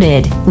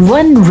supported.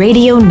 One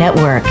Radio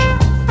Network.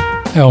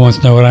 Everyone wants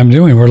to know what I'm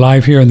doing. We're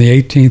live here on the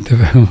 18th of,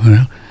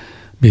 well,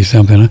 be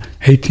something,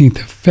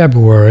 18th of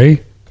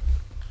February,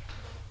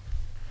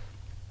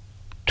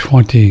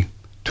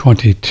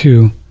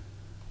 2022.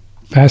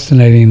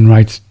 Fascinating,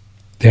 writes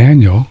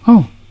Daniel.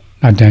 Oh,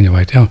 not Daniel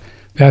Whitetail.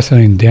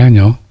 Fascinating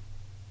Daniel.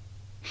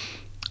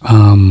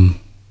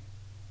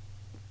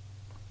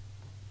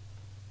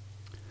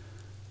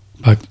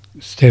 But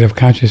state of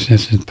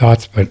consciousness and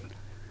thoughts, but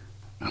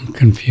I'm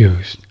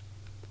confused.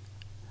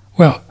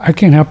 Well, I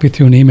can help you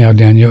through an email,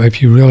 Daniel.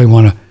 If you really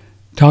want to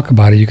talk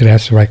about it, you could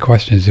ask the right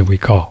questions if we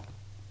call.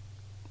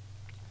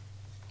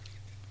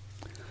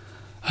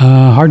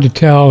 Hard to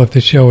tell if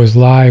the show is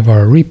live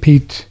or a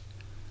repeat.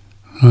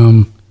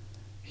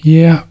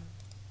 Yeah.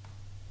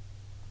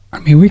 I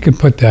mean, we could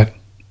put that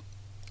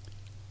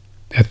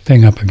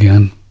thing up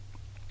again.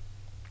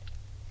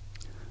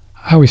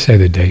 I always say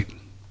the date.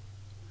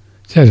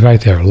 It says right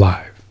there,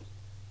 live.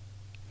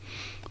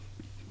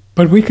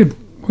 But we could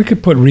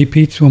put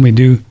repeats when we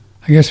do.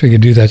 I guess we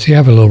could do that. So you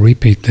have a little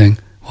repeat thing.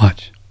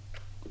 Watch.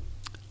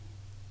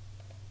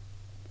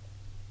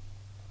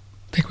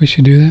 Think we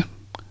should do that?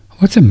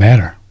 What's it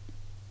matter?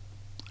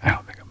 I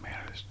don't think it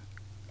matters.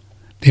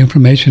 The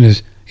information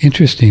is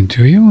interesting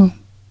to you.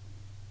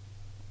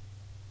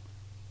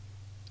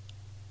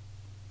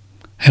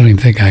 I don't even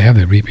think I have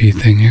the repeat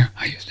thing here.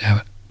 I used to have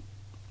it.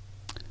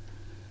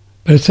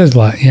 But it says a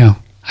lot, yeah.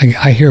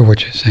 I hear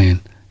what you're saying.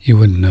 You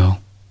wouldn't know.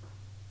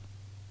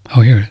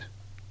 Oh, here it is.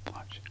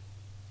 Watch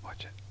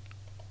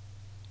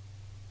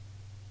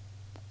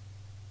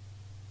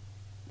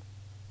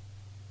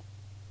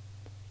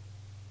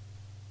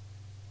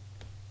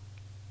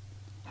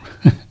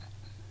it.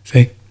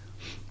 See?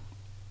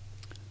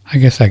 I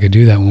guess I could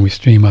do that when we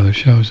stream other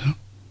shows, huh?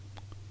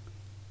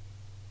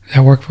 Does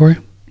that work for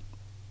you?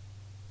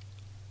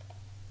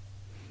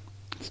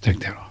 Let's take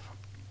that off.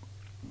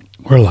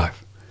 We're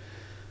live.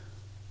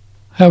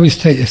 I always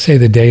say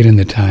the date and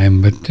the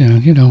time, but I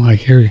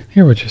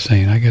hear what you're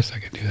saying. I guess I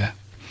could do that.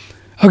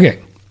 Okay,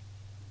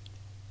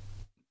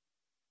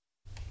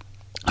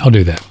 I'll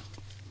do that.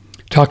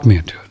 Talk me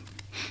into it.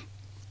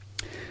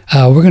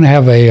 We're going to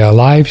have a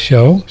live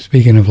show,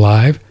 speaking of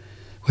live,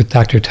 with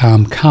Dr.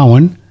 Tom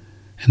Cowan,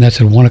 and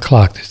that's at 1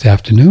 o'clock this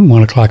afternoon,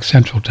 1 o'clock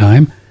Central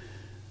Time,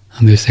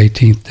 on this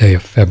 18th day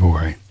of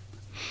February.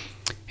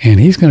 And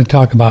he's going to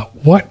talk about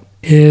what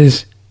are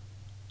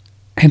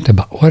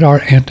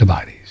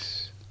antibodies.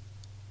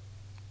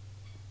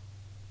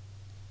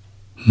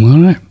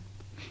 All right.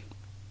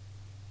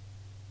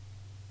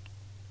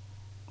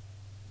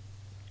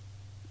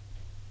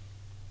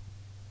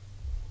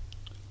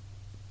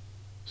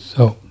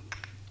 So,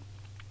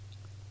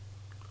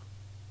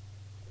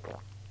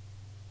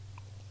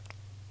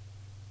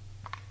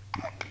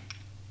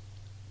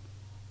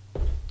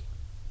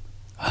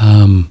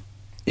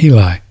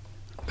 Eli,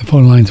 the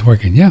phone line's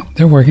working. Yeah,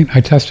 they're working.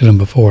 I tested them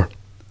before.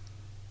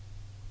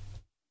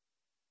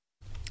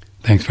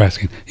 Thanks for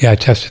asking. Yeah, I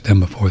tested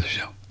them before the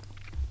show.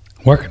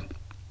 Working.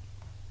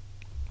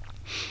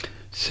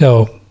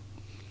 So,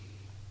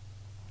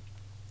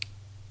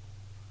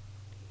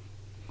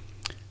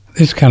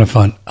 this is kind of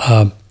fun.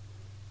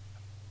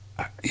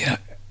 Yeah,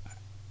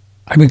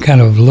 I've been kind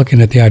of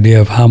looking at the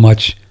idea of how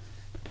much,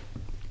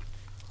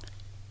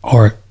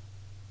 or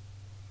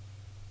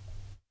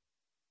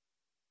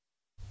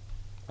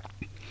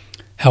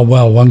how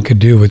well one could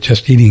do with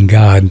just eating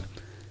God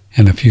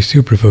and a few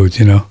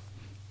superfoods,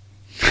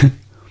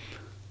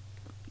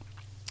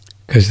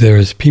 Because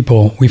there's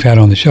people we've had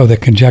on the show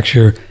that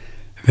conjecture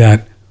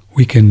that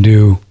we can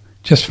do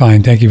just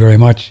fine, thank you very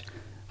much,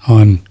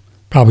 on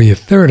probably a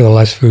third of the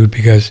less food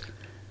because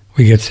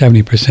we get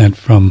 70%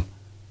 from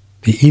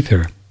the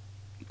ether.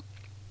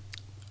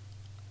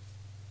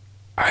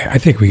 I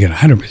think we get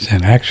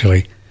 100%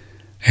 actually,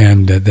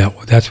 and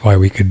that's why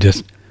we could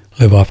just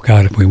live off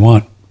God if we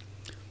want.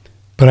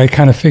 But I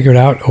kind of figured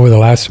out over the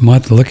last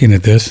month looking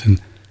at this and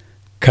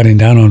cutting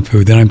down on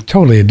food that I'm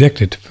totally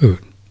addicted to food.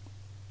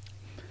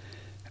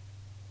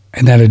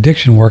 And that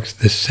addiction works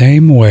the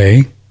same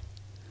way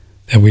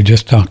that we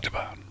just talked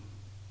about.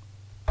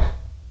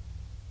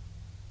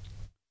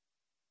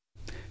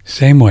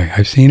 Same way.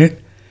 I've seen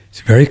it. It's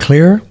very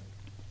clear.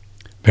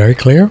 Very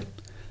clear.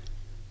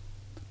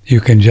 You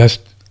can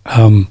just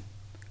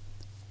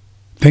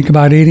think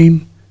about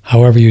eating,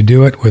 however you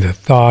do it, with a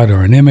thought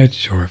or an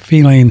image or a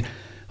feeling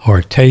or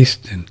a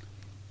taste. And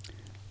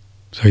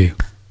so you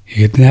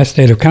get in that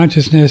state of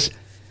consciousness,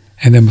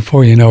 and then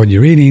before you know it,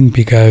 you're eating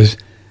because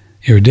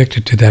you're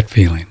addicted to that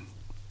feeling.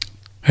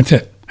 That's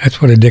it.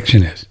 That's what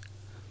addiction is.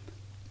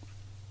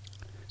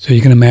 So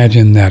you can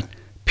imagine that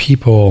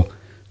people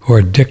who are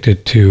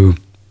addicted to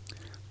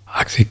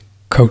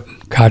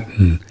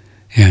Oxycontin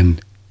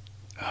and,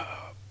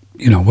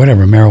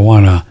 whatever,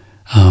 marijuana,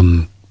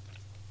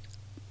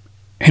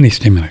 any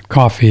stimulant,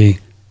 coffee,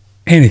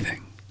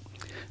 anything.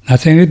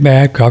 Not saying it's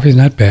bad. Coffee's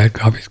not bad.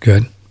 Coffee's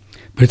good.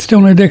 But it's still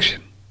an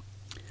addiction.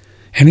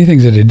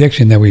 Anything's an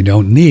addiction that we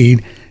don't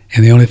need,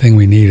 and the only thing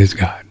we need is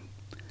God.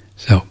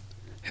 So,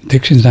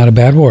 addiction's not a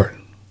bad word.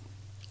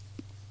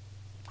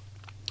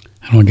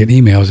 I don't get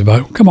emails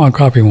about, come on,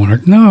 coffee won't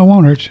hurt. No, it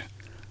won't hurt you.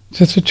 It's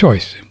just a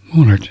choice. It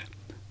won't hurt you.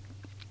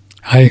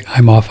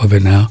 I'm off of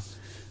it now.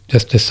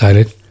 Just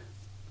decided.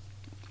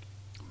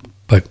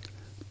 But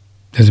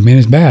doesn't mean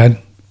it's bad.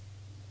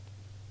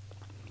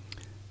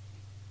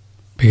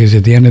 Because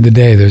at the end of the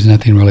day, there's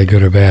nothing really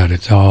good or bad.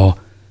 It's all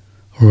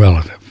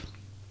relative.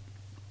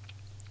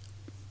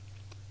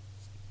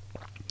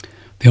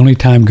 The only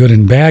time good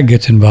and bad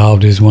gets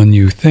involved is when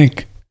you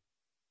think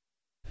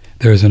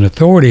there's an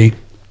authority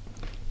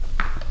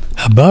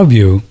above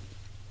you.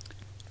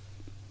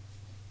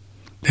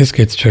 This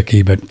gets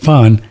tricky, but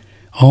fun.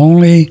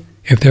 Only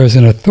if there's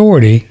an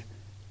authority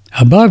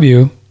above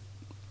you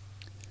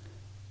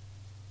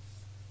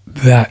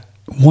that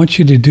wants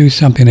you to do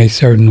something a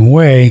certain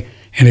way,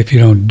 and if you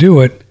don't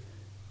do it,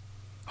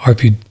 or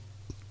if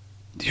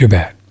you're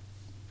bad.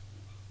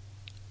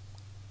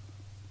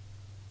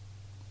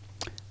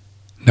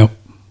 Nope.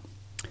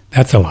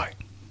 That's a lie.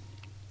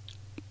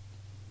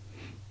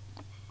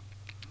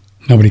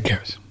 Nobody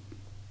cares.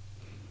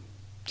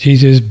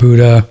 Jesus,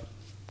 Buddha,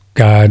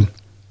 God,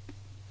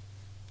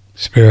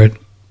 Spirit,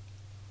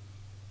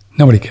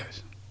 nobody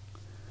cares.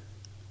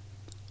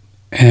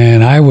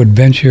 And I would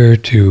venture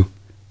to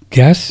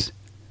guess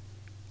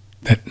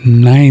that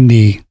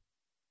 90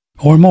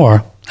 or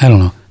more, I don't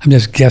know, I'm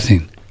just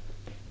guessing,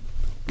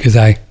 because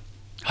I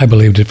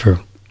believed it for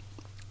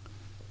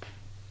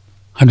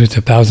hundreds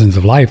of thousands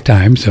of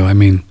lifetimes, so I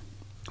mean,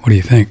 what do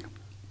you think?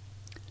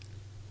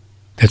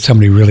 That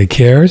somebody really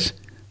cares,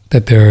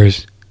 that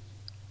there's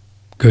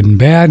good and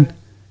bad,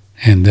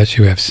 and that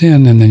you have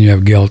sin, and then you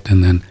have guilt,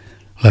 and then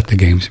let the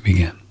games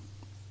begin.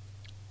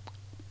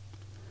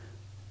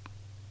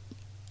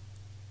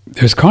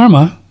 There's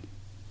karma.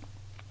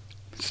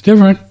 It's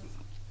different.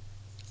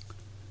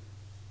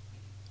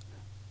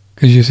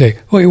 Because you say,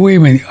 wait a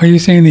minute, are you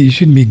saying that you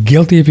shouldn't be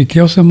guilty if you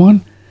kill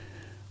someone?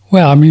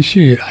 Well, I mean,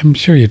 I'm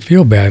sure you'd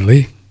feel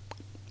badly,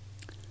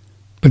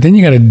 but then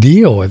you got to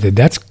deal with it.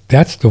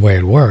 That's the way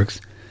it works.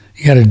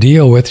 You got to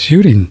deal with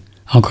shooting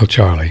Uncle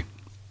Charlie.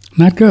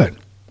 Not good.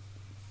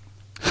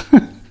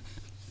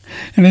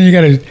 And then you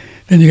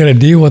got to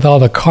deal with all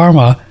the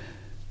karma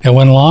that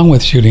went along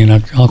with shooting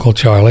Uncle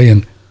Charlie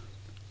and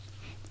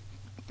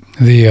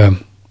the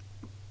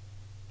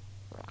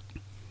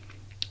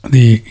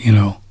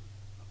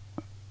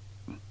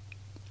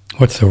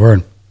what's the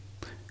word?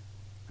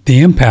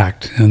 The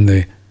impact and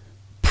the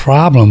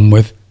problem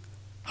with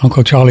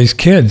Uncle Charlie's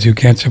kids who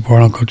can't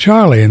support Uncle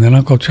Charlie, and then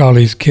Uncle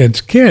Charlie's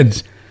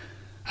kids.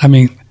 I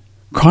mean,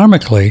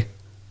 karmically,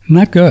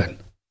 not good.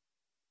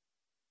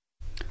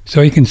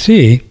 So you can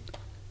see,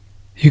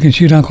 you can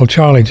shoot Uncle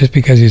Charlie just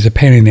because he's a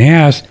pain in the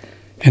ass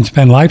and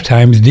spend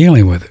lifetimes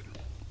dealing with it.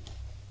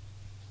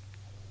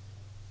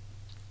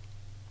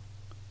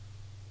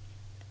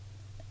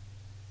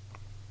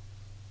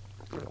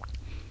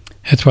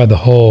 That's why the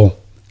whole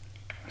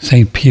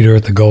St. Peter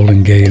at the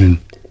Golden Gate and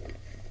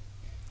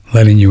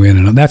letting you in,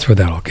 and that's where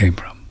that all came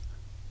from.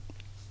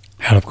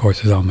 That, of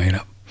course, is all made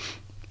up.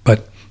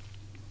 But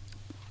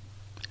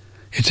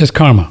it's just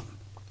karma.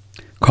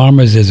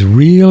 Karma is as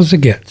real as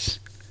it gets.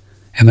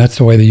 And that's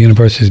the way the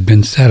universe has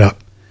been set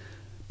up.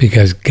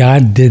 Because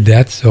God did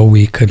that so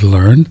we could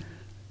learn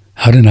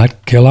how to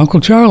not kill Uncle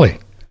Charlie.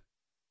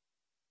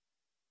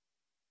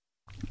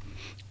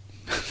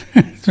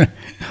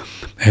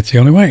 That's the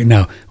only way.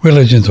 Now,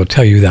 religions will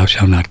tell you thou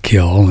shalt not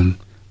kill and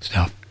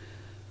stuff.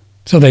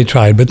 So they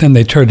tried, but then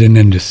they turned it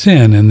into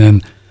sin, and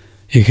then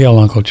you kill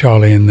Uncle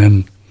Charlie, and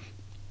then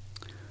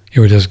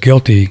you were just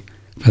guilty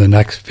for the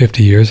next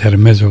 50 years, had a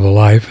miserable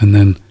life, and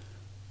then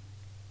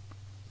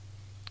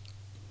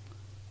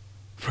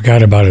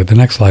forgot about it the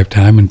next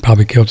lifetime and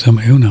probably killed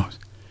somebody. Who knows?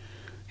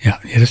 Yeah,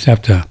 you just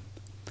have to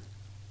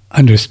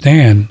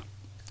understand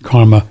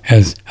karma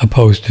as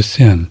opposed to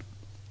sin.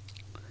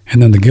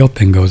 And then the guilt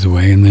thing goes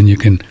away, and then you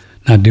can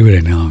not do it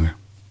any longer.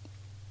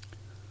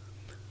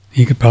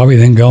 You could probably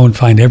then go and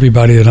find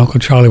everybody that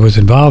Uncle Charlie was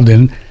involved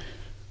in,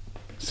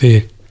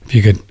 see if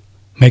you could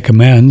make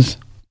amends,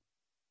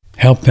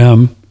 help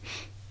them,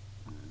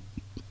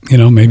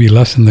 maybe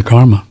lessen the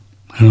karma.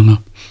 I don't know.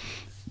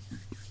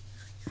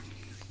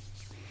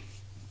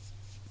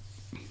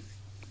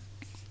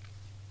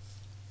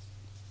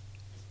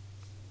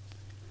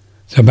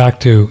 So back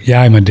to,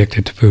 I'm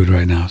addicted to food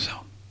right now, so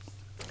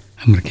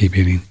I'm going to keep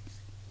eating.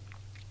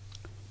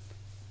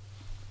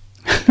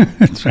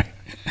 That's right.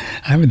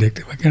 I'm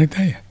addicted. What can I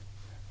tell you?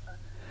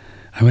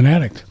 I'm an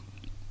addict.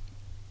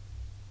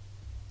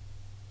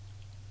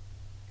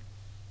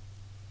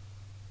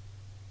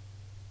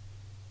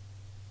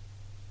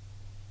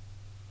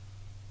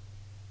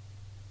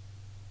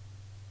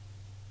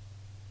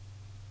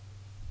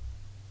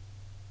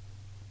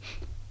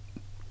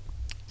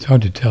 It's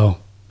hard to tell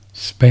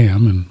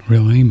spam and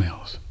real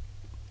emails.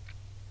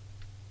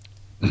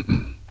 They're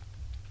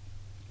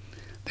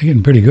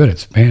getting pretty good at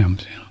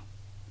spams,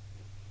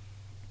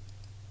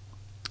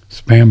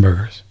 Spam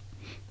burgers.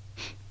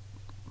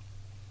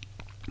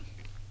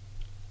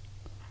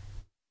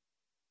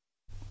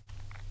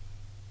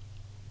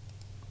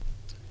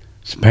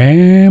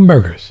 Spam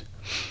burgers.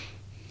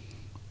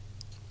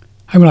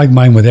 I would like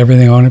mine with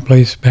everything on it,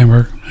 please. Spam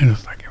burger. I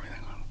just like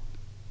everything on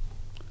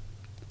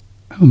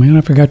it. Oh man,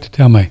 I forgot to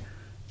tell my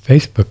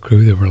Facebook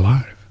crew that we're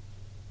live.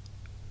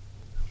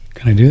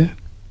 Can I do that?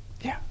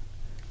 Yeah.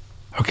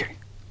 Okay.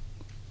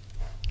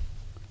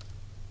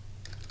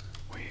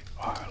 We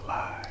are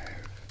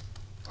live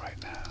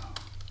right now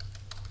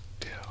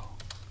till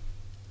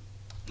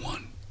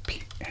 1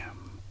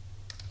 p.m.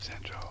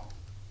 Central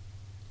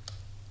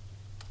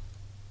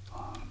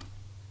on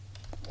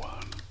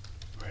One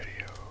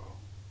Radio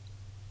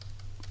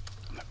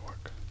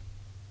Network.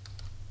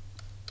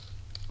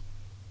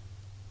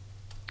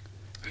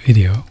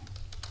 Video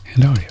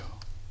and audio.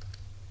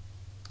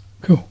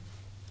 Cool.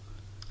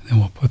 And then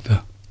we'll put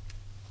the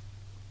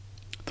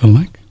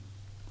link.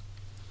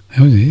 That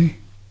was easy.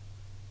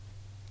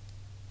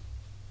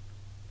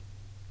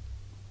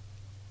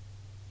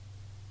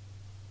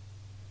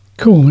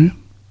 Cool, man.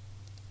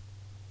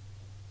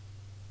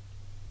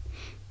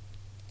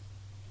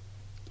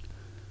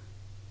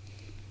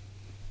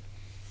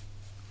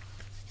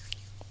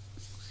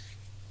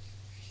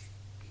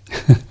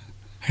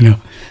 I know.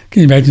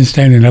 Can you imagine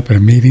standing up at a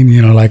meeting,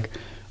 like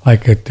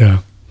at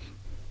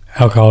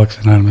Alcoholics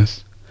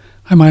Anonymous?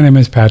 Hi, my name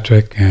is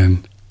Patrick,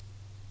 and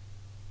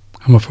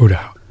I'm a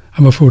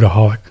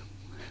foodaholic.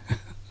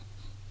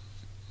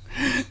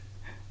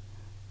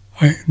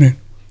 That'd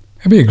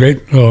be a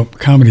great little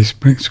comedy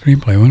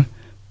screenplay, wouldn't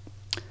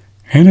it?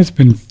 And it's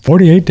been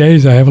 48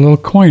 days. I have a little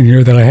coin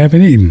here that I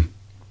haven't eaten.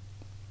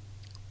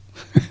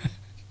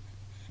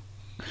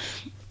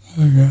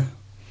 Oh, God.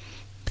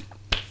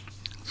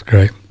 It's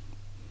great.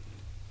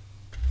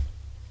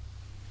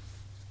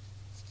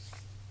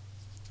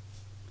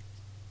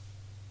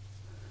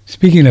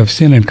 Speaking of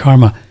sin and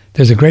karma,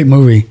 there's a great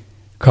movie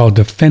called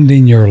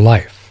Defending Your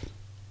Life.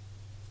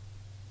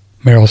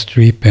 Meryl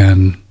Streep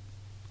and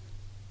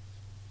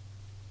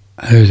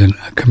There's a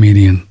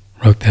comedian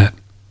wrote that.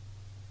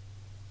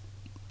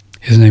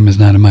 His name is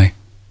not in my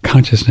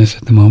consciousness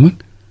at the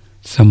moment.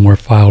 Somewhere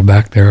filed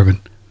back there, but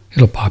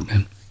it'll pop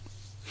in.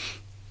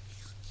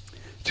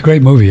 It's a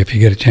great movie if you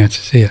get a chance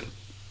to see it.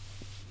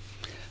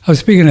 Oh,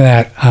 speaking of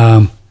that,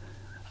 I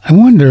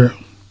wonder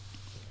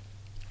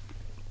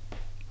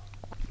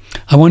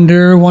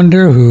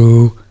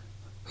who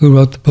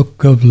wrote the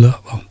Book of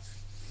Love. Oh,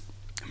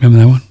 remember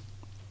that one?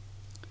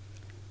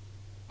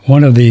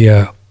 One of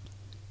the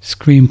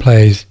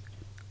screenplays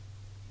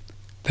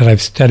that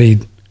I've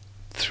studied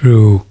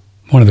through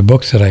one of the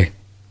books that I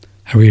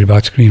read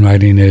about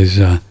screenwriting is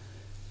The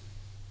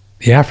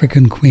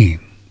African Queen,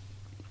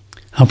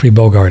 Humphrey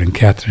Bogart and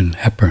Katharine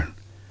Hepburn.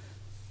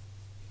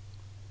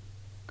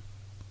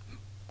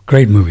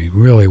 Great movie,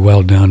 really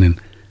well done and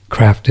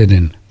crafted,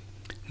 and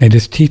they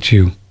just teach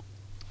you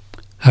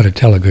how to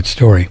tell a good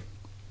story.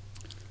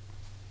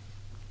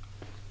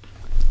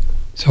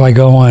 So I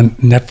go on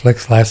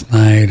Netflix last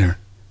night, or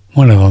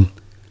one of them,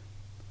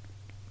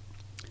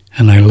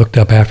 and I looked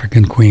up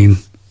African Queen,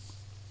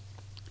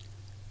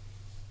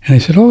 and they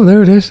said, "Oh,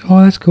 there it is.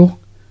 Oh, that's cool."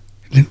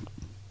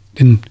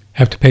 Didn't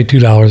have to pay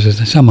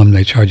 $2. Some of them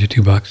they charge you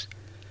 $2.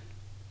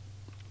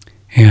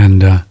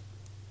 And so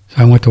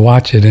I went to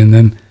watch it, and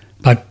then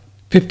about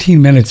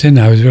 15 minutes in,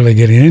 I was really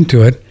getting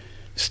into it,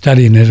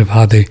 studying it, of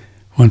how they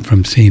went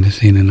from scene to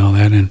scene and all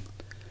that. And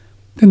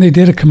then they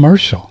did a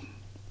commercial,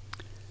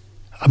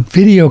 a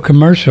video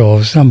commercial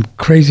of some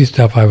crazy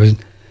stuff and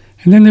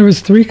then there was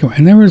 3,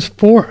 and there was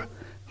 4.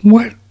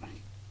 What?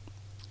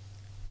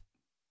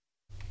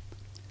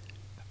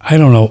 I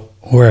don't know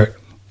where,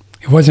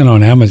 it wasn't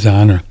on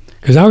Amazon, or,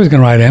 because I was going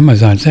to write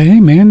Amazon and say,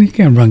 "Hey man, you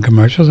can't run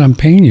commercials, I'm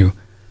paying you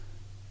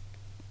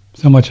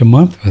so much a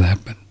month for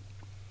that." But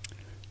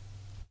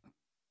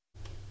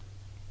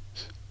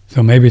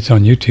so maybe it's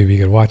on YouTube, you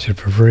could watch it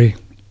for free.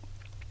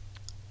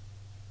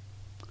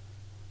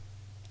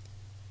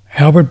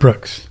 Albert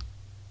Brooks.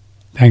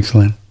 Thanks,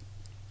 Lynn.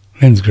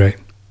 Lynn's great.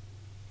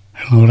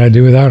 I don't know what I'd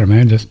do without her,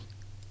 man. Just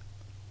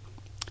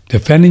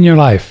Defending Your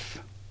Life.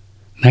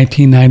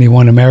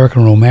 1991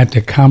 American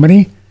romantic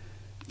comedy.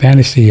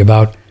 Fantasy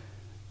about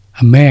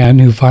a man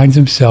who finds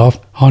himself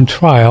on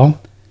trial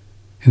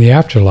in the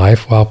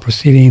afterlife while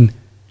proceeding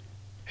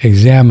to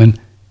examine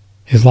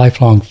his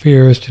lifelong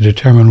fears to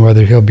determine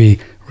whether he'll be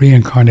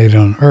reincarnated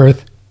on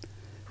Earth.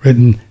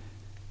 Written,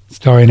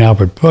 starring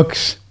Albert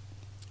Brooks,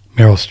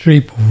 Meryl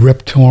Streep,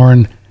 Rip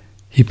Torn.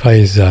 He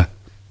plays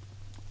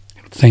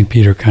St.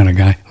 Peter kind of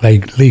guy.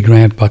 Lee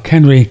Grant, Buck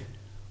Henry.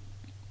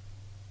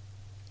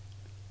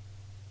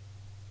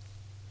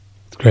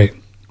 It's great.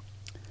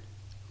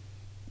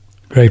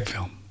 Great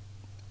film.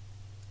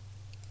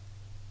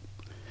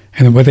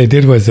 And what they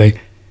did was they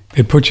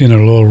put you in a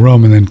little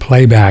room and then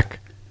play back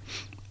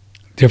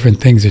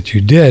different things that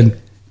you did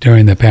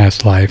during the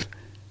past life.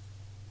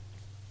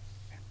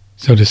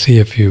 So to see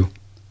if you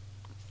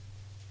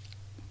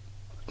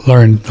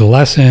learned the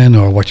lesson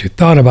or what you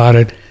thought about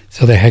it.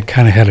 So they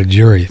had a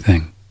jury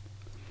thing.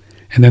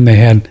 And then they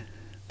had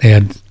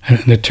an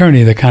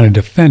attorney that kind of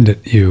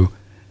defended you,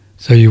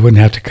 so you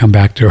wouldn't have to come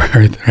back to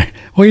Earth, right?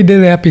 Well, you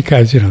did that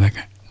because, that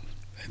guy.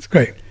 It's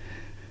great.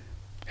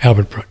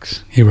 Albert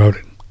Brooks, he wrote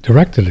it.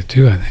 Directed it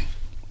too, I think.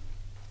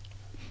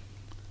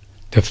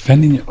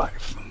 Defending Your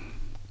Life.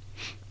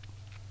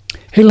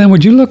 Hey, Lynn,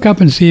 would you look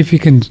up and see if you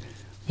can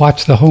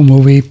watch the whole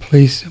movie,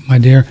 please, my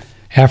dear?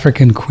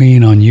 African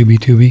Queen on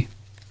UB2B.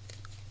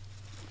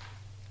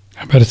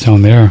 I bet it's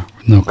on there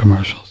with no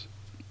commercials.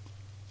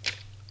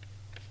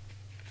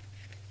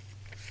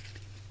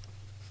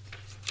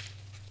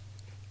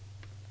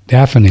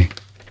 Daphne.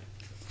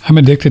 I'm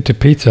addicted to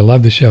pizza.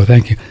 Love the show.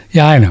 Thank you.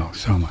 Yeah, I know.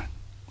 So much.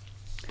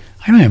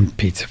 I haven't had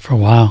pizza for a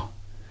while.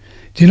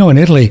 Do you know in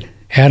Italy,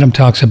 Adam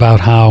talks about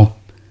how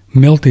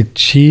melted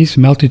cheese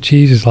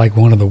is like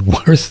one of the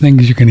worst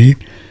things you can eat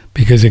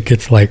because it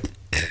gets like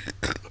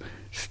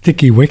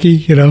sticky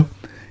wicky,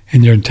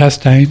 in your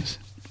intestines,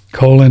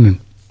 colon, and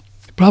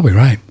you're probably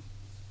right.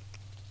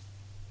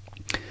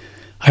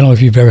 I don't know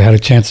if you've ever had a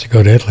chance to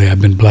go to Italy.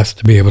 I've been blessed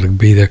to be able to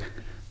be there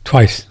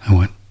twice. I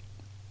went.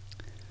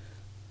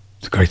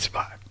 It's a great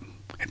spot.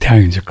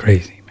 Italians are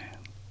crazy, man.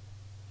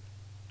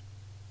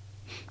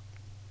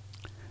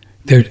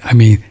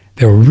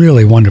 They're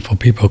really wonderful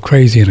people,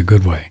 crazy in a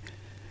good way.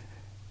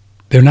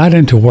 They're not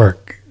into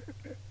work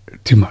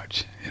too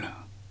much,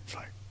 It's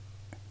like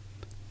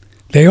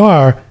they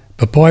are,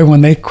 but boy,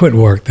 when they quit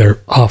work, they're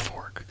off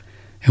work.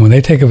 And when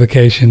they take a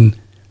vacation,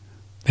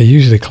 they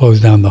usually close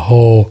down the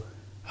whole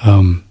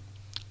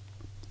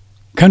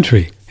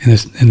country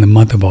in the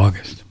month of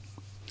August.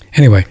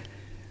 Anyway,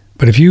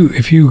 but if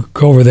you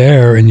go over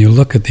there and you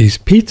look at these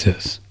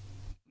pizzas,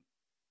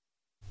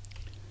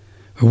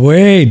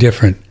 way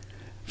different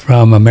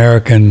from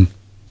American,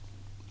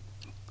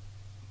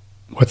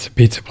 what's the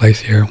pizza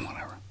place here?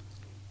 Whatever.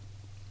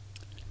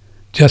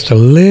 Just a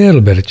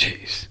little bit of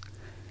cheese.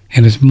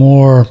 And it's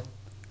more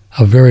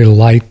a very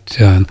light,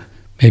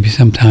 maybe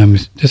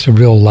sometimes just a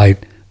real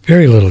light,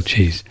 very little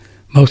cheese.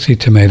 Mostly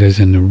tomatoes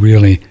and a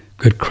really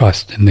good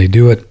crust. And they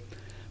do it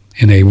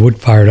in a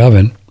wood-fired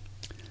oven,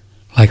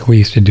 like we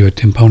used to do at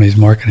Timpone's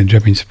Market in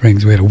Dripping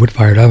Springs. We had a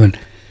wood-fired oven,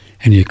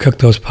 and you cook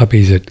those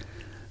puppies at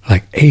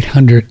like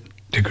 800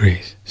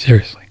 degrees.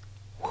 Seriously.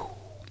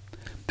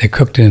 They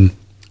cooked in,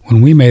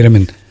 when we made them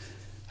in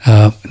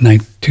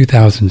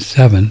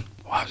 2007,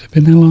 wow, has it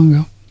been that long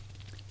ago?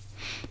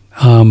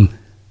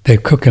 They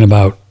cook in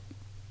about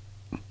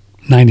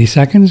 90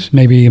 seconds,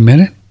 maybe a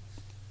minute,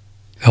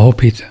 the whole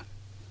pizza,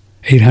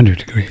 800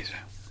 degrees.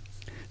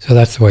 So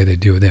that's the way they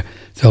do it there.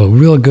 So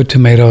real good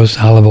tomatoes,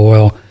 olive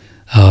oil,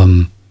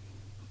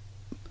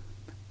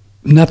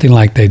 nothing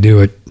like they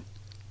do at,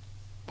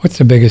 what's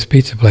the biggest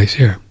pizza place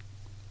here?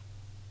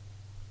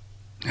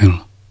 I don't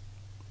know.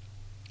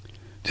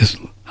 Just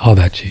all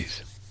that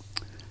cheese.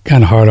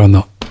 Kind of hard on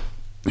the,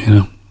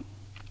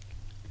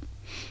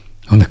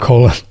 on the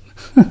cola.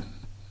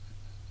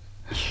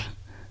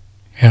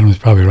 Adam was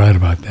probably right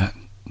about that.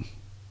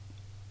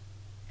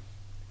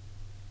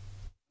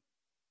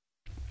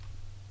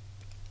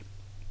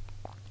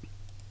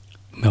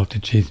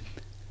 Melted cheese.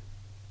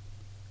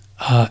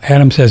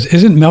 Adam says,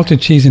 isn't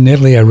melted cheese in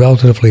Italy a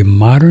relatively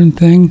modern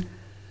thing?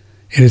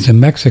 It is in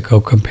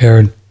Mexico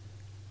compared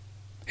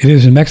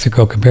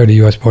to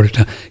U.S. border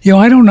town.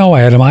 I don't know,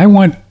 Adam. I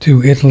went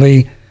to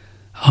Italy,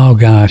 oh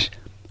gosh.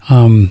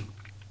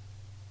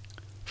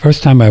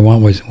 First time I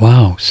went was,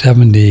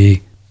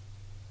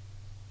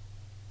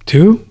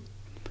 72?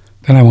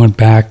 Then I went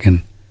back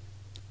in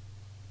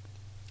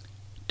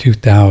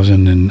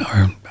 2000 and, or I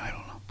don't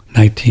know,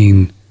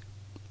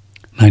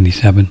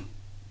 1997.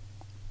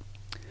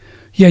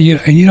 Yeah,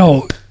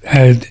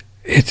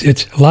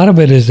 it's a lot of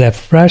it is that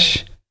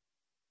fresh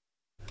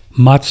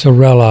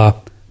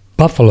mozzarella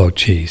buffalo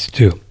cheese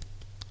too,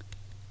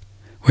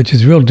 which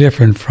is real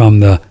different from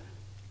the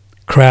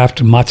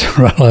Kraft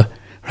mozzarella,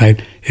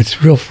 right?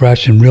 It's real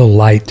fresh and real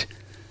light,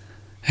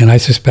 and I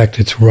suspect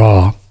it's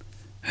raw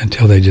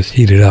until they just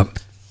heat it up.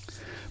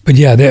 But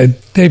yeah,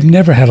 they've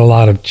never had a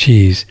lot of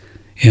cheese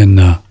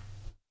on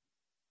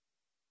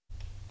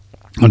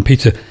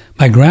pizza.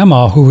 My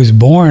grandma, who was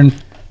born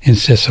in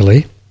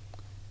Sicily,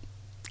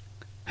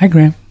 hi,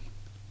 Gram.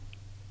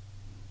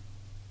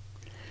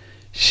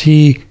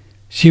 She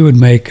would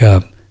make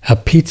a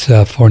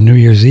pizza for New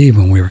Year's Eve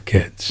when we were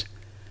kids,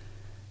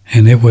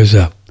 and it was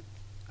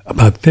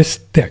about this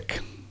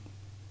thick,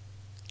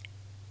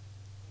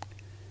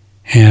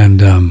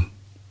 and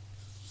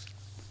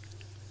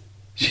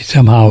she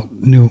somehow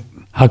knew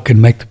how could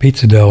make the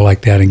pizza dough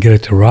like that and get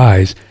it to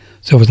rise.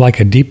 So it was like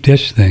a deep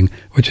dish thing,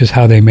 which is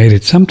how they made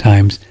it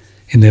sometimes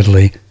in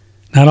Italy.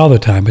 Not all the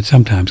time, but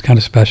sometimes, kind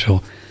of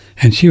special.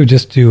 And she would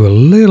just do a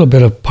little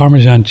bit of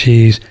Parmesan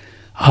cheese,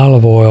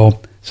 olive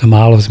oil, some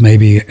olives,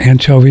 maybe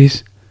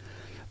anchovies.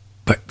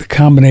 But the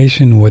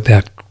combination with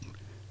that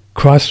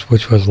crust,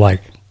 which was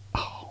like,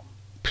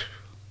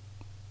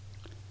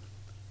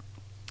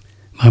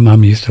 my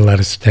mom used to let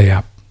us stay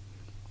up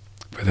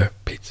for the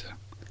pizza.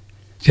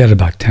 She had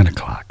about 10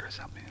 o'clock or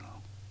something,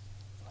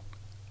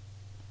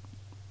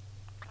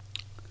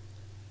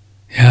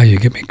 Yeah, you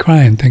get me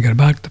crying thinking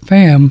about the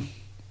family.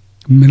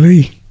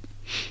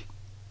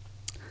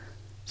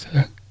 It's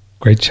a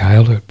great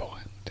childhood, boy,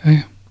 I tell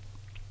you.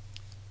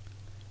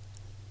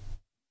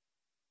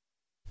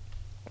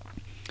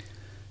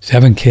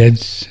 Seven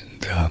kids,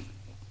 and there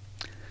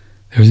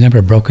was never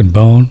a broken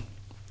bone.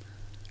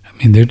 I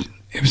mean, it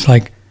was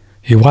like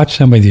you watch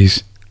some of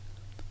these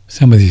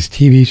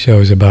TV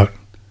shows about,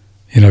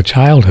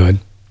 childhood,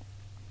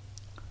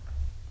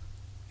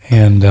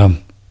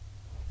 and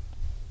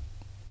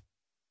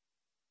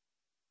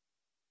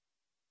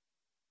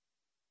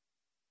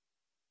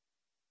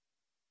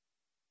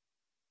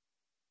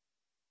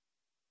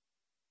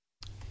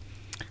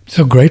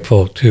so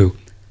grateful to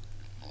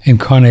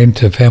incarnate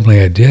into the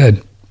family I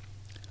did.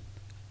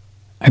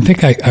 I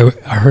think I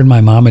heard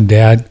my mom and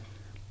dad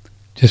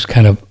just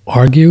kind of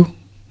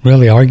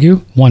really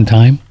argue one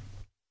time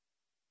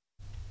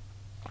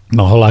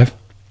my whole life.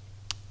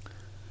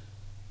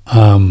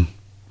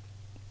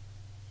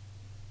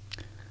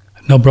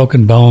 No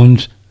broken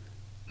bones,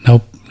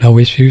 no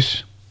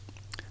issues.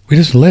 We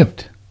just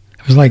lived.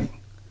 It was like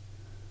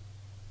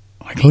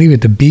Leave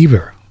It to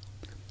Beaver.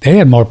 They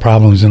had more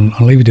problems than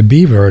Leave It to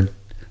Beaver.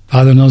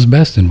 Father Knows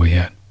Best than we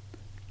had.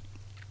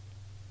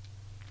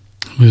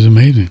 It was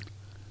amazing.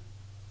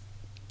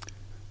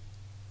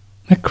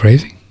 Isn't that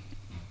crazy?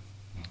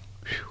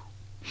 Whew.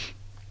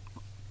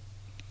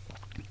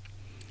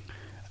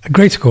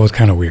 Grade school was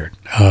kind of weird.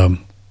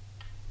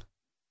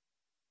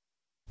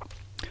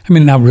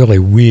 Not really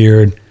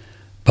weird,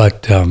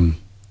 but, oh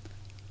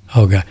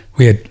God,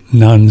 we had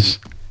nuns.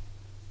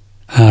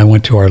 I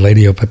went to Our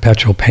Lady of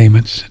Perpetual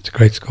Payments. It's a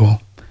great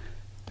school.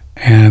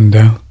 And,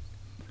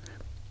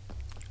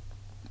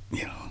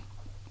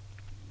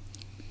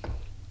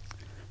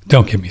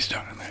 don't get me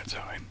started on that, it's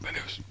all right, but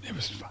it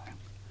was fine.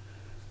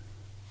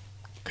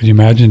 Could you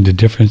imagine the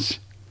difference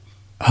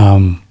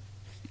going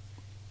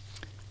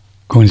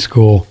to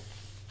school,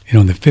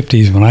 in the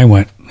 50s when I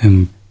went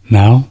and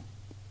now?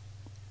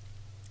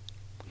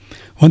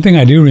 One thing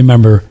I do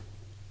remember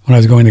when I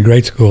was going to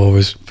grade school, it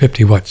was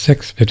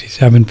 56,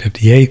 57,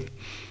 58.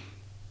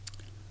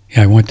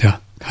 Yeah, I went to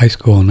high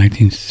school in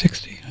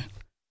 1960.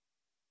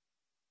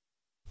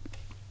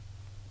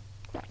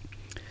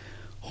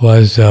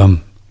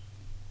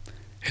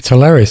 It's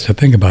hilarious to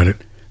think about it.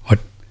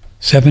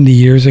 70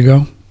 years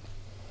ago?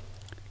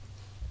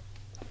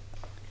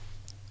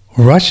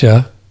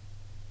 Russia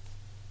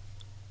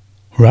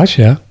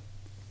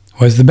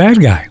was the bad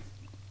guy.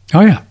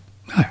 Oh yeah.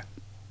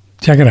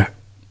 Check it out.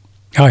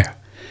 Oh yeah.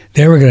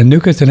 They were going to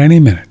nuke us at any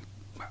minute.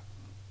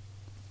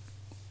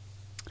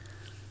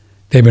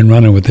 They've been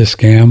running with this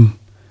scam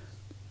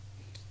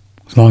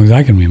as long as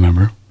I can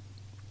remember.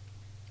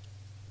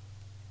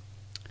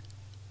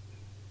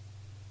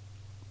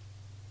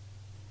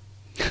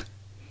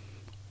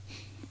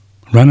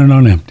 Running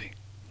on empty.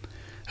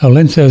 Oh,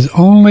 Lynn says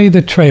only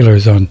the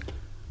trailers on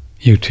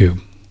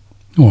YouTube.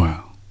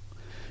 Wow.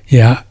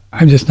 Yeah,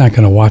 I'm just not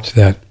going to watch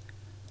that.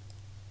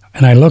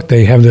 And I looked,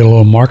 they have their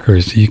little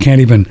markers. You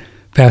can't even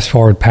fast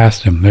forward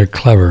past them. They're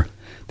clever.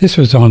 This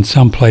was on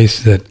some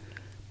place that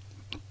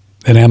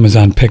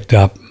Amazon picked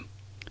up.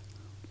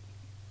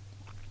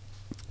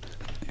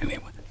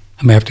 Anyway,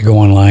 I'm going to have to go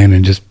online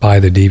and just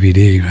buy the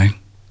DVD, right?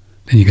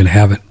 Then you can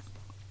have it.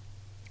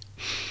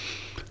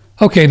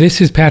 Okay, this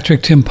is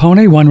Patrick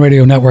Timpone,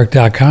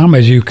 OneRadioNetwork.com.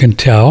 As you can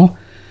tell,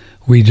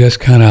 we just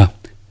kind of,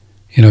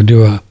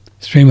 do a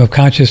stream of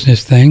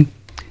consciousness thing.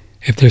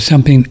 If there's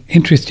something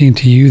interesting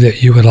to you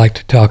that you would like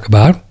to talk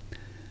about,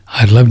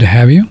 I'd love to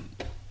have you.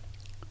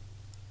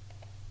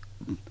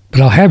 But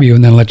I'll have you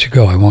and then let you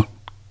go. I won't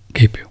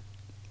keep you.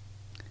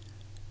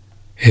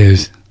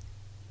 Is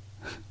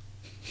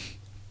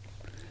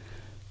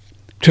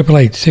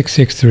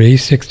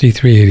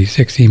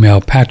 888-663-6386.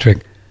 Email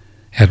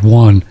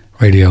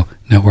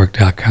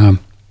patrick@OneRadioNetwork.com.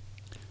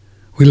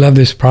 We love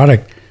this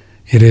product.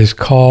 It is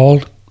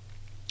called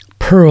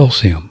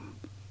Pearlsium.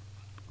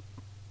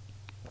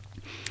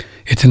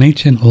 It's an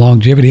ancient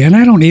longevity, and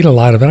I don't eat a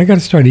lot of it. I got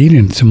to start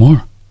eating some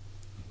more.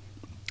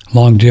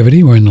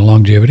 Longevity, we're in the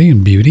longevity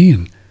and beauty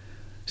and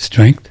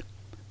strength.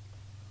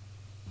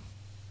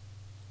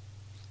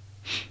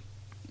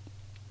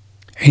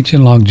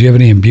 Ancient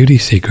longevity and beauty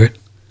secret.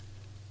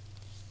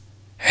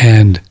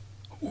 And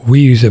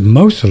we use it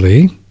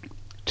mostly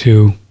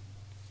to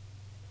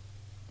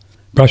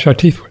brush our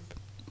teeth with.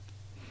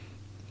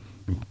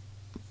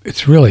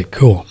 It's really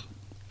cool.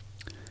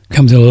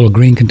 Comes in a little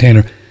green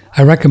container.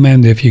 I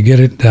recommend if you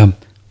get it,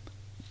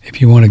 if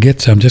you want to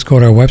get some, just go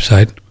to our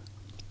website,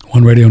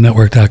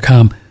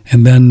 OneRadioNetwork.com,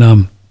 and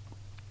then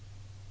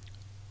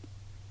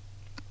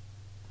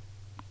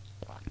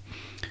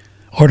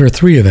order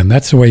 3 of them.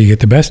 That's the way you get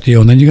the best deal.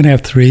 And then you're going to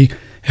have 3.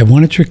 Have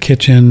one at your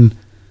kitchen,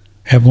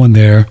 have one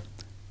there,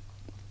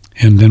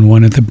 and then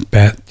one at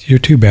your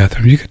 2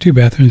 bathrooms. You got 2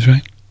 bathrooms,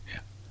 right?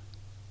 Yeah.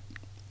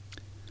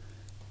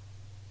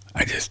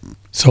 I just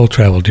soul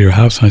traveled to your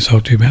house and I saw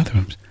 2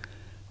 bathrooms.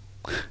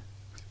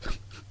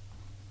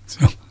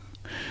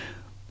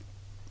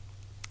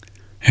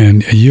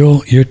 And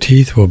your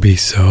teeth will be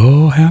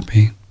so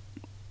happy.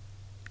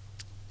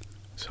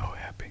 So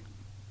happy.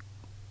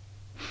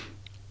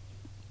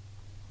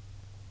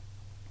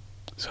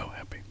 So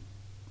happy.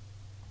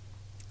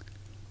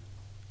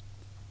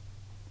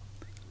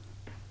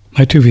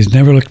 My toofies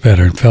never looked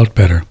better and felt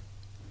better.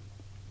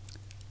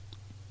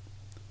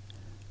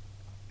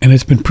 And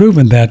it's been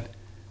proven that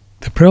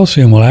the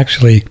Pearlsium will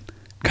actually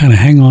kind of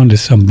hang on to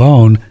some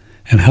bone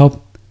and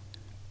help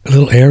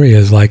little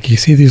areas, like you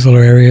see these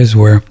little areas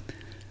where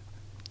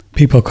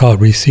people call it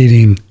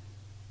receding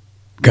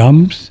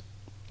gums,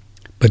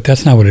 but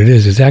that's not what it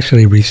is. It's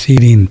actually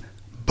receding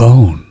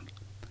bone.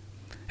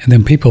 And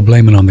then people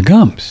blame it on the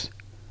gums.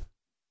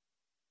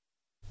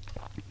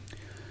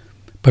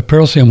 But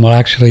Pearlsium will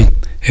actually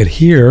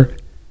adhere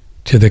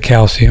to the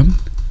calcium,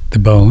 the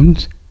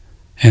bones,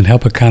 and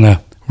help it kind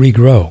of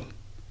regrow.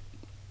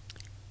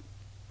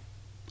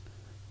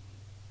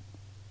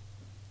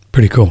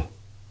 Pretty cool.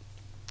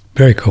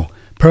 Very cool.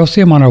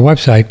 Pearlsium on our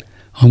website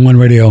on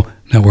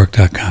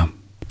OneRadioNetwork.com.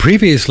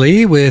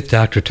 Previously with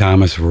Dr.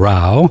 Thomas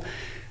Rau,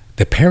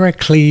 the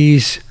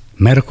Pericles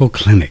Medical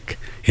Clinic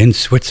in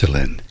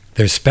Switzerland.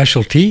 Their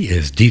specialty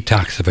is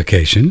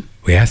detoxification.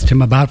 We asked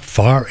him about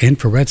far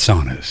infrared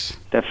saunas.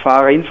 The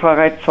far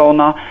infrared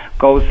sauna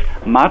goes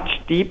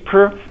much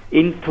deeper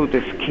into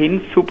the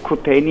skin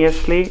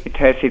subcutaneously. It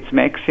has its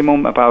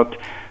maximum about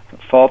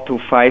 4 to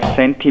 5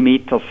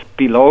 centimeters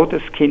below the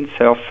skin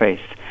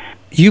surface.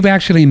 You've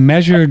actually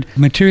measured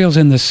materials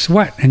in the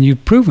sweat, and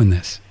you've proven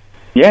this.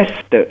 Yes,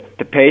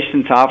 the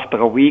patients after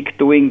a week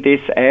doing this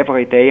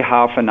every day,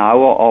 half an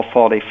hour or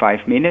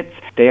 45 minutes,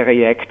 they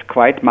react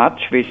quite much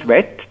with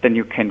sweat. Then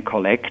you can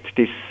collect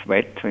this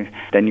sweat,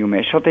 then you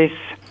measure this,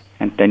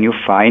 and then you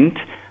find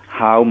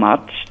how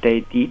much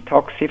they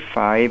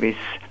detoxify with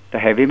the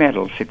heavy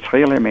metals. It's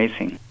really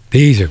amazing.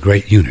 These are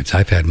great units.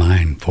 I've had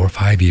mine for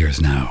 5 years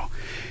now.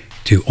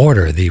 To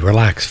order the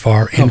Relax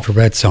Far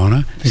Infrared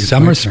Sauna,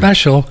 summer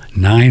special,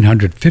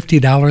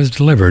 $950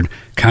 delivered,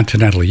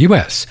 continental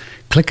U.S.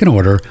 Click and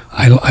order.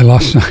 I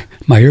lost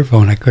my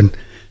earphone. I couldn't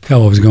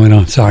what was going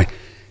on. Sorry.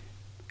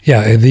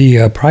 Yeah,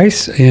 the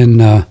price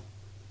in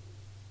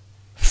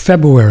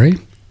February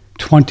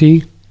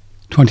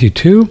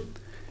 2022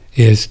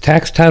 is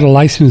tax title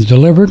license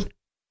delivered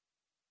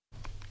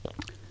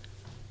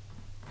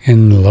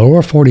in the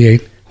lower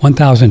 48,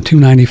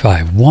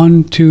 $1,295.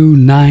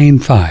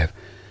 $1,295.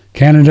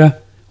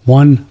 Canada,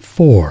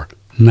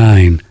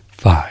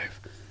 $1,495.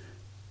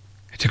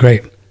 It's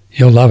great.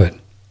 You'll love it.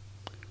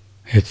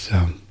 It's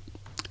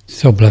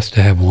so blessed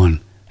to have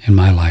one in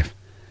my life.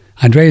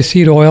 Andreas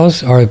seed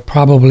oils are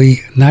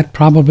not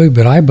probably,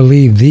 but I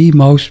believe the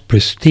most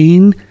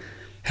pristine,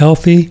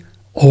 healthy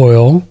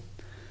oil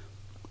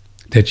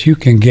that you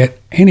can get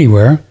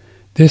anywhere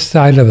this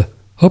side of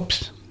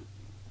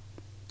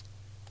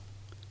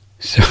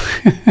So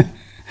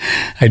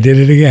I did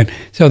it again.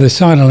 So the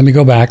sun, let me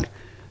go back.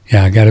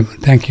 Yeah, I got it.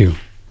 Thank you,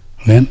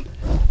 Lynn.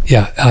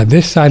 Yeah,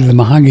 this side of the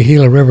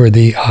Monongahela River,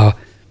 the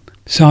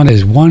sun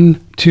is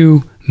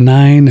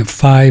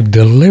 1295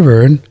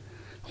 delivered.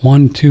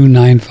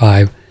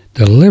 1295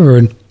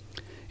 delivered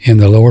in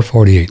the lower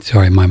 48.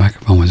 Sorry, my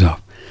microphone was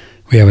off.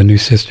 We have a new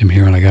system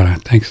here, and I got to,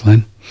 thanks,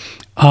 Lynn.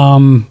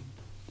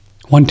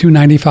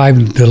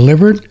 1295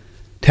 delivered,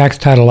 tax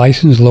title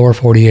license, lower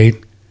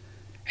 48,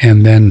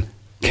 and then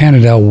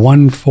Canada,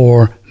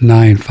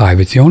 1495.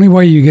 It's the only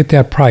way you get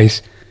that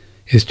price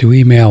is to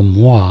email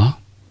moi,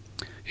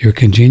 your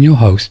congenial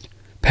host,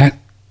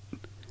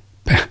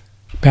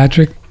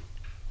 Patrick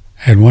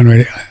at One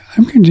Radio.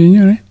 I'm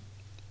congenial, right?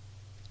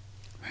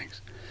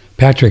 Thanks.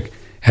 Patrick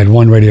at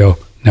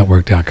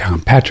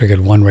OneRadioNetwork.com. Patrick at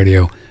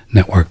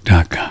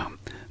OneRadioNetwork.com.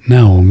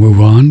 Now we'll move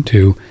on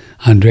to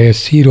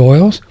Andreas Seed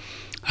Oils.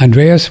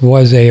 Andreas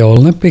was an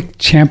Olympic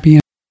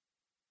champion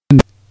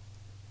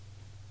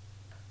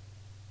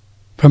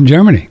from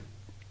Germany.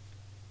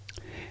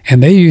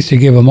 And they used to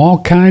give him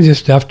all kinds of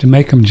stuff to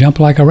make him jump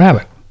like a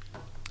rabbit.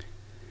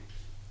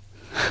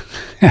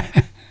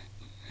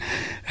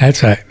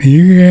 That's right.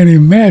 You can't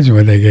imagine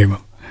what they gave him.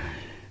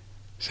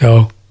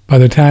 So by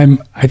the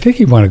time, I think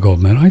he won a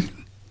gold medal. I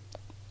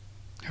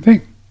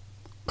think.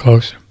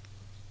 Close.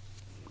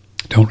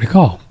 Don't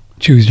recall.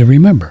 Choose to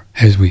remember,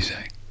 as we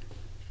say.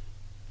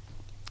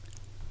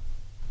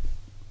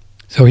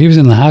 So he was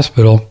in the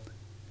hospital,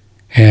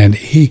 and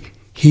he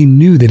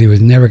knew that he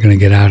was never going to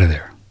get out of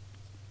there.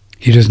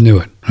 He just knew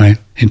it, right?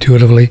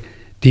 Intuitively,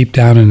 deep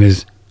down in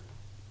his,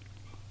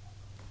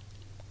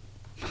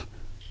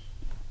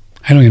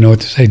 I don't even know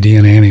what to say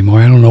DNA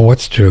anymore. I don't know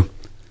what's true.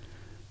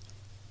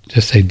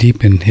 Just say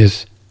deep in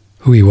his,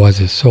 who he was,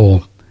 his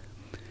soul.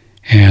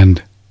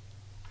 And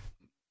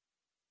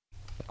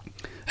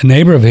a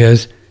neighbor of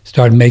his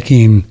started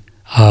making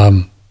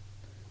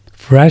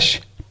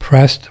fresh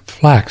pressed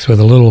flax with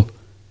a little,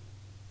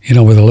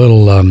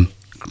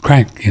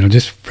 crank,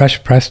 just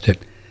fresh pressed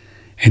it.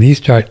 And he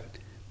started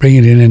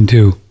bringing it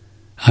into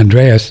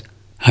Andreas.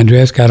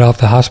 Andreas got off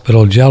the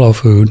hospital Jell-O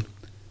food.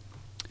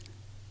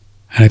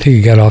 And I think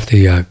he got off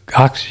the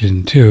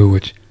oxygen too,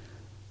 which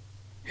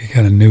he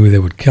kind of knew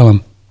that would kill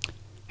him.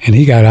 And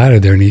he got out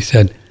of there, and he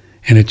said,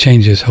 and it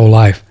changed his whole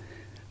life.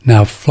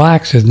 Now,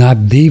 flax is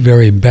not the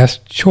very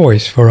best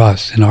choice for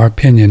us, in our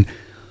opinion,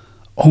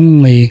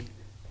 only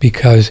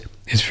because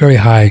it's very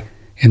high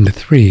in the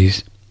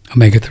threes,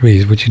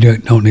 omega-3s, which you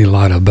don't need a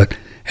lot of. But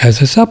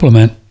as a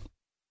supplement,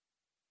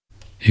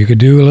 you could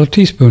do a little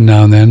teaspoon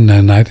now and then,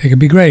 and I think it'd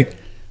be great,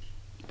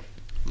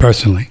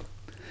 personally.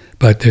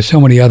 But there's so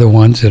many other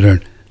ones that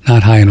are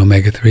not high in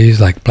omega-3s,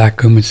 like black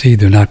cumin seed.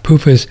 They're not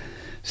PUFAs,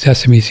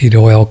 sesame seed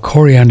oil,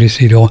 coriander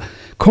seed oil.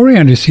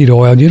 Coriander seed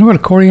oil, do you know what a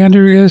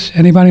coriander is?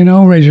 Anybody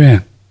know? Raise your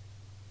hand.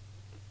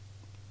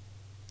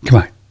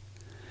 Come on.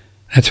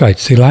 That's right,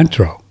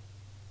 cilantro.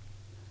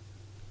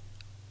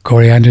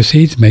 Coriander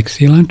seeds make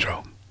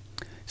cilantro.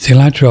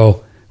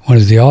 Cilantro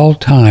was the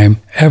all-time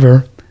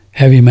ever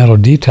heavy metal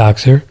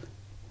detoxer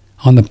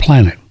on the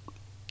planet.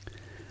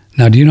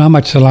 Now, do you know how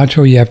much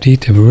cilantro you have to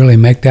eat to really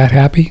make that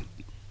happy?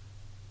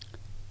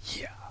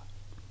 Yeah.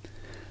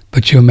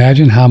 But you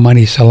imagine how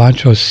many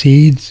cilantro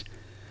seeds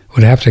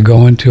would have to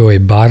go into a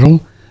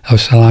bottle of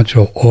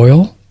cilantro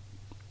oil?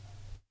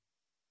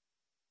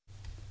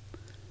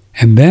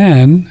 And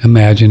then,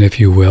 imagine, if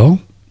you will,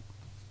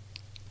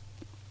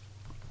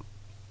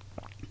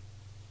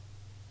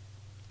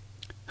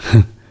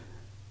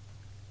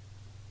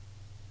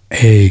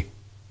 a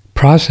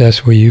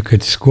process where you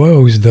could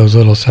squeeze those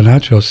little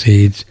cilantro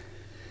seeds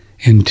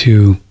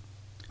into,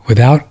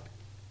 without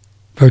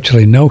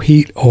virtually no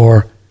heat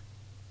or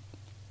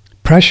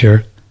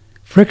pressure,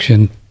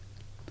 friction,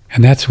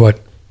 and that's what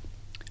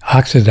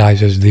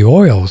oxidizes the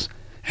oils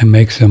and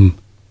makes them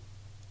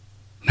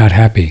not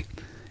happy.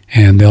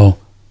 And they'll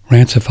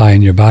rancify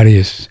in your body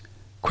as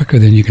quicker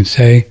than you can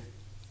say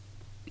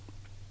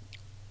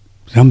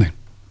something.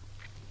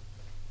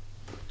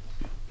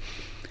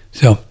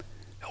 So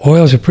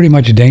oils are pretty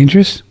much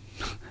dangerous,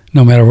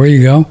 no matter where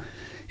you go.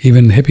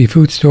 Even the hippie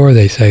food store,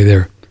 they say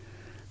they're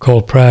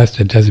cold pressed.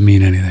 It doesn't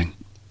mean anything.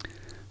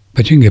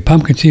 But you can get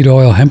pumpkin seed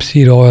oil, hemp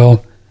seed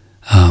oil,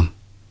 a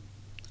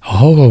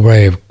whole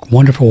array of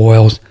wonderful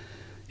oils.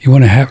 You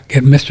want to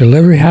get Mr.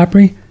 Liver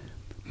happy?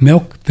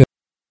 Milk this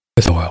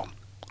oil.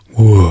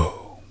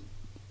 Whoa.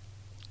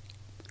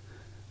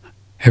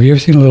 Have you ever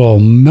seen a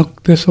little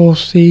milk thistle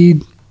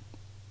seed?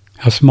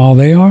 How small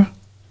they are?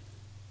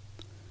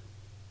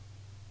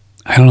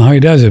 I don't know how he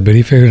does it, but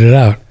he figured it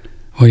out.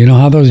 Well, you know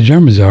how those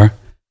Germans are.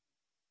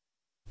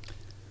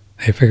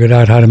 They figured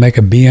out how to make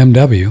a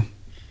BMW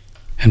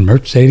and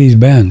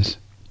Mercedes-Benz.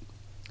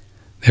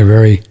 They're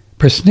very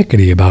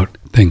persnickety about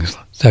things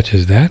such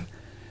as that,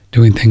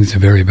 doing things the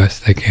very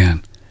best they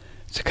can.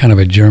 It's a kind of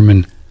a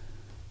German,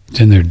 it's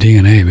in their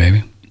DNA,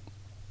 baby.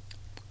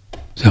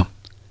 So,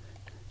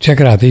 check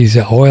it out. These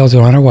oils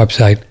are on our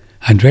website,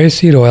 Andreas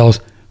Seed Oils,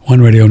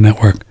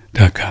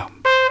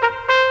 OneRadioNetwork.com.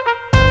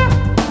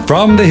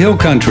 From the Hill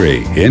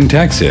Country in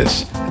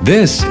Texas,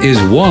 this is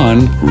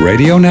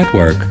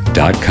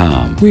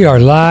OneRadioNetwork.com. We are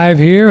live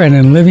here and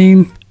in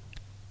living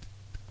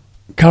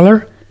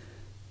color.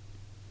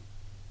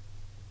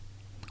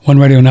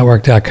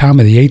 OneRadioNetwork.com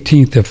on the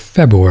 18th of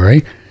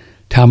February.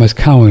 Thomas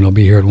Cowan will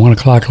be here at 1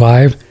 o'clock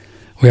live.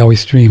 We always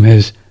stream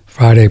his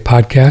Friday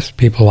podcast.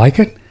 People like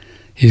it.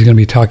 He's going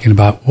to be talking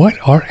about what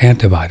are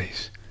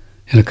antibodies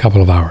in a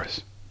couple of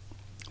hours.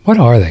 What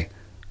are they?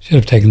 Should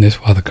have taken this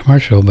while the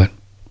commercial, but...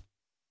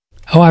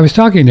 Oh, I was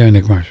talking during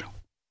the commercial.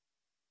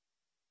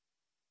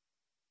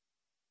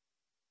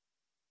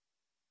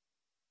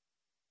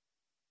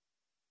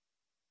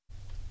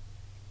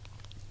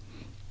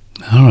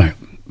 All right.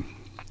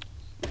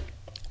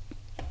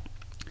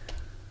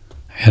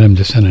 Adam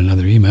just sent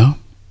another email.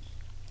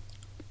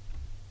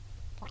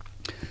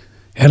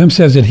 Adam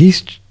says that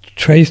he's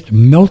traced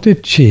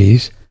melted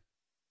cheese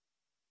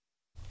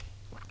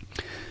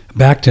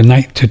back to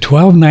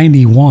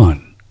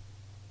 1291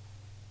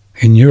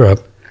 in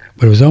Europe,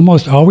 but it was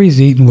almost always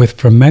eaten with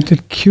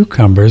fermented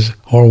cucumbers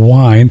or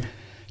wine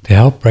to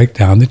help break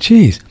down the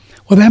cheese.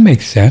 Well, that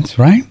makes sense,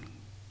 right?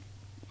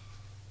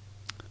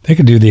 They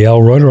could do the El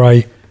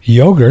Roderai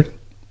yogurt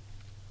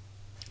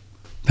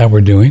that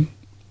we're doing.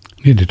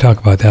 We need to talk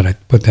about that. I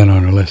put that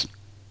on our list.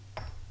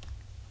 I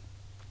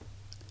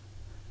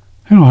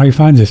don't know how you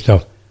find this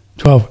stuff.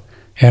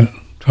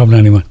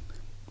 1291.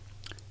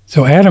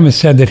 So Adam has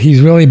said that he's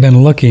really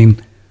been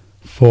looking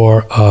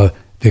for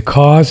the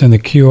cause and the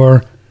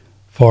cure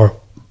for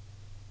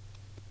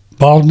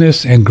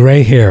baldness and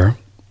gray hair.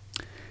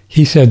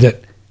 He said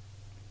that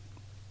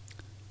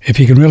if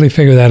he can really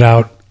figure that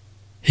out,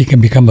 he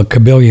can become a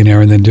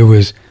billionaire and then do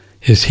his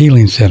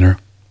healing center.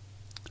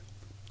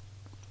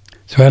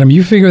 So Adam,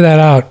 you figure that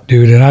out,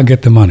 dude, and I'll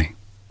get the money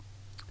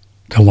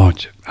to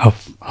launch it. I'll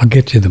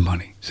get you the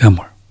money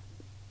somewhere.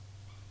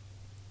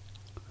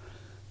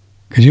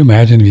 Could you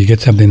imagine if you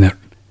get something that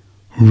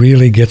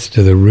really gets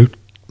to the root,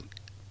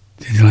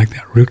 something like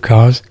that, root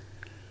cause?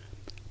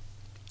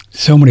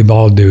 So many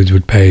bald dudes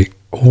would pay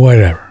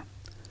whatever.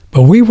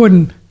 But we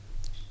wouldn't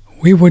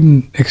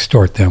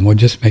extort them. We'll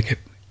just make it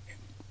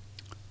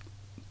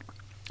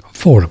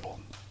affordable.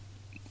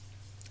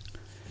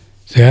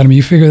 So Adam,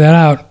 you figure that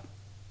out.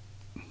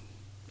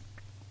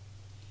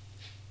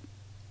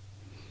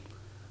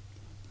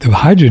 The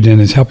hydrogen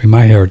is helping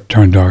my hair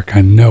turn dark.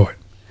 I know it.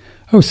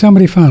 Oh,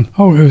 somebody found.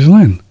 Oh, it was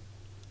Lynn.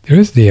 There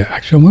is the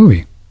actual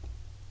movie.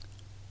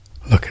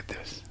 Look at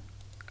this.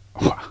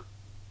 Wow.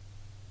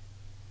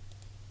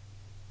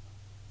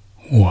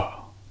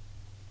 Wow.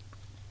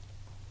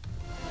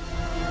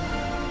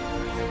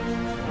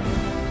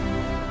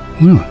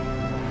 Well.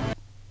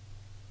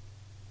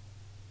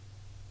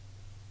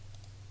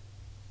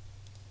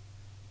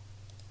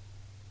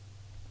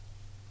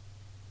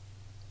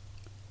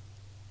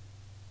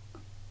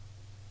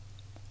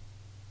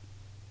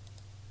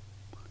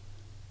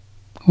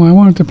 Well, I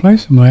wanted to play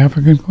some of My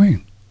African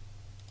Queen.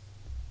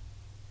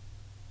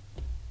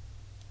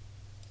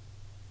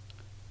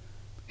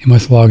 You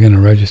must log in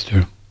and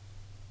register.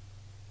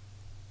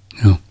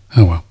 Oh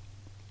well.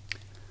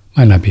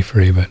 Might not be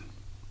free, but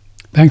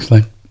thanks,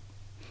 Lynn.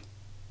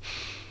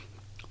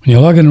 When you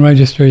log in and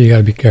register, you got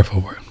to be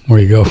careful where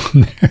you go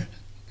from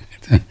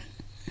there.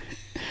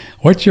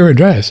 What's your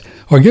address?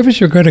 Or give us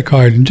your credit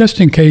card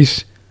just in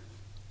case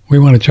we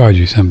want to charge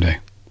you someday.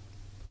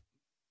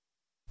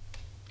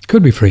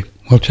 Could be free.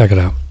 We'll check it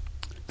out.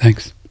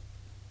 Thanks.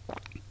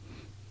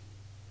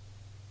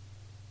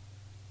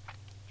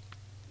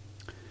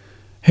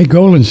 Hey,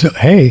 gold and silver.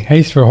 Hey,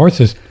 haste for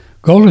horses.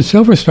 Gold and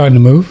silver starting to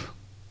move.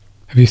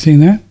 Have you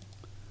seen that?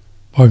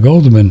 Boy,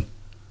 gold's been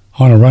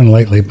on a run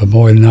lately, but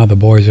boy, now the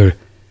boys are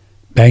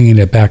banging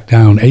it back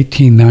down.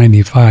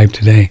 $18.95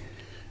 today.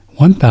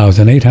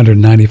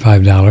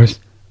 $1,895.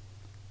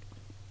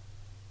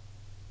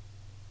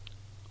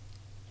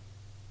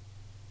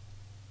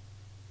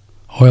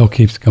 Oil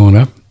keeps going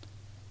up.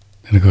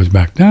 Then it goes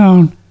back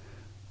down.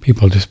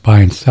 People just buy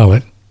and sell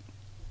it.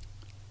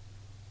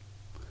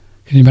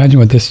 Can you imagine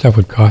what this stuff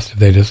would cost if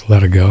they just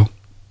let it go?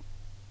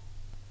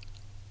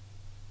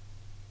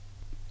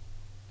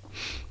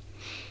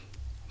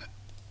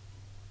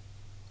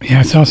 Yeah,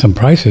 I saw some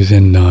prices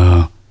in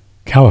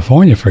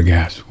California for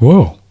gas.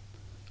 Whoa.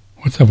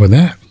 What's up with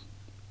that?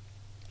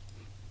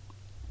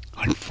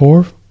 Like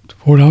 $4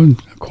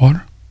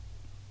 quarter.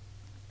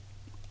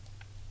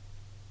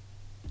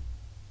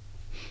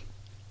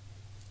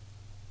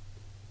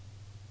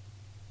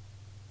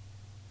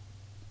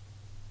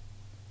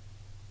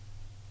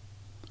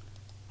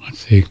 Let's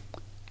see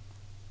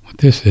what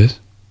this is.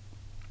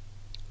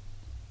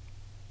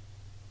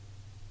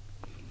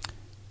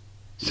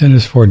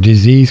 Centers for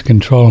Disease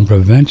Control and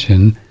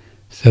Prevention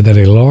said that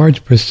a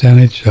large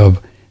percentage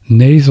of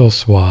nasal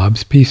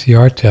swabs,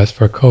 PCR tests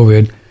for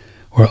COVID,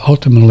 were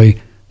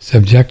ultimately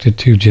subjected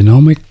to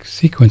genomic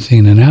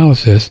sequencing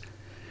analysis,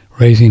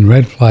 raising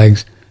red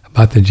flags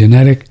about the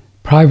genetic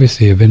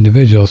privacy of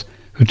individuals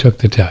who took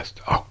the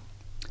test. Oh,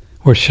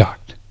 we're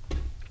shocked.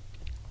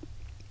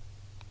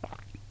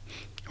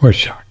 We're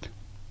shocked.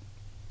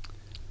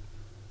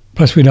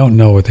 Plus, we don't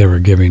know what they were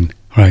giving,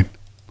 right?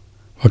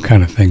 What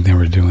kind of thing they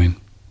were doing.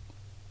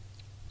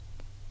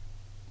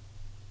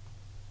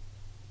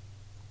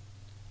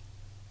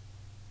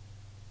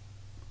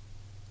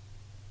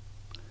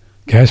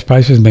 Gas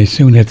prices may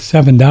soon hit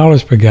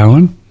 $7 per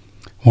gallon,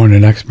 warned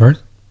an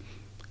expert.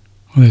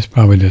 Well, that's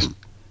probably just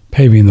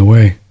paving the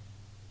way.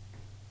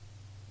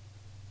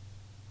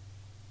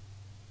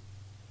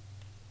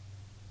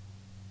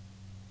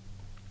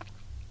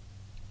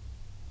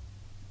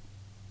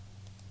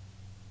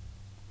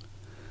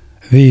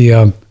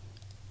 The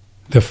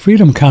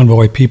Freedom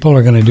Convoy people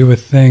are going to do a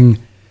thing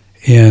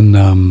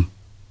in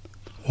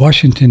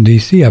Washington,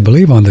 D.C., I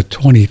believe on the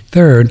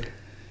 23rd.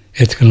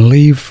 It's going to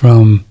leave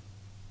from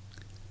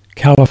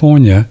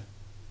California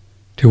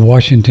to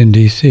Washington,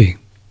 D.C.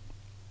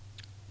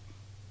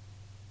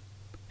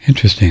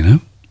 Interesting, huh?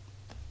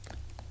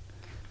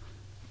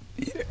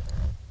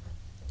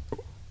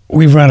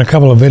 We've run a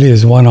couple of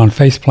videos, one on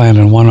Faceplant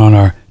and one on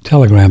our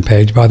Telegram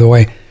page. By the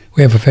way,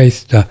 we have a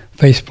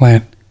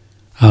Faceplant.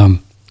 You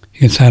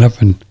can sign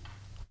up and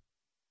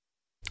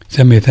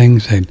send me a thing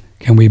saying,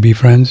 can we be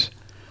friends?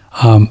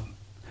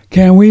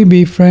 Can we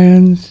be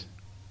friends?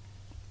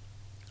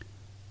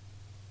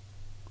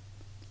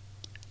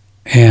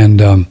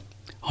 And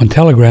on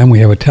Telegram, we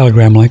have a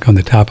Telegram link on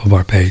the top of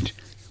our page.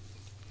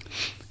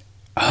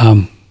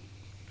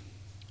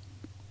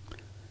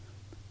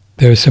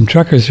 There's some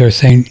truckers that are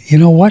saying, you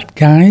know what,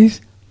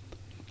 guys?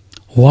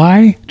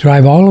 Why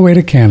drive all the way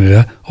to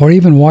Canada or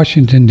even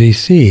Washington,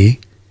 D.C.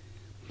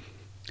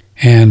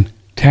 and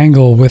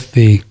tangle with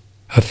the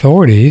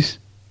authorities?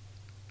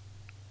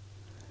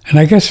 And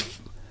I guess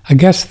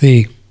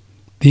the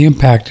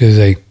impact is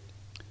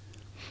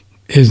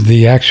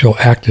the actual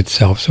act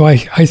itself. So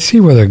I see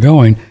where they're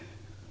going.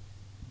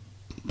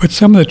 But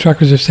some of the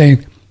truckers are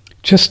saying,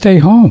 just stay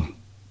home.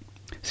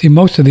 See,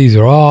 most of these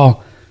are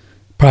all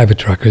private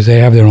truckers. They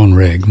have their own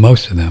rig,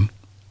 most of them.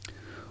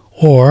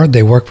 Or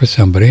they work for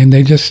somebody and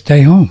they just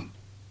stay home.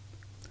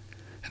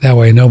 That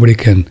way nobody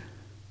can,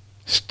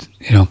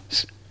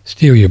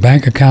 steal your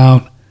bank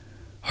account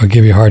or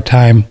give you a hard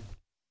time,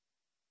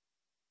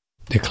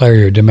 declare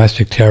you a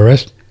domestic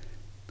terrorist.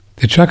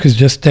 The truckers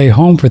just stay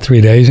home for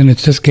 3 days and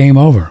it's just game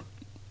over.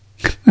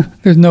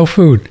 There's no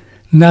food,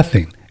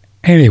 nothing,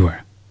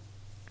 anywhere.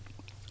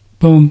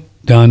 Boom,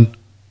 done,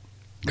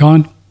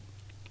 gone.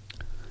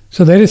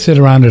 So they just sit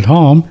around at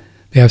home.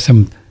 They have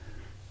some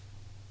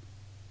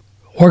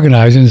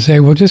organizing and say,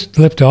 well, just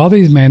lift all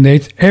these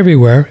mandates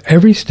everywhere,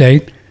 every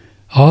state,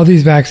 all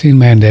these vaccine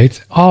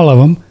mandates, all of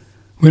them.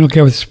 We don't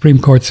care what the Supreme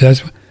Court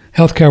says.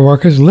 Healthcare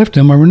workers, lift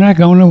them or we're not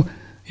going to,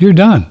 you're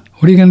done.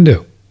 What are you going to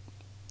do?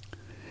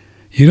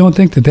 You don't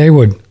think that they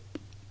would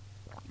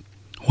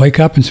wake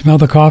up and smell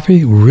the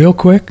coffee real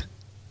quick?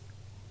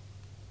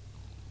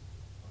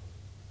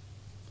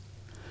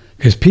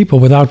 Because people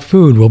without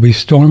food will be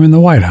storming the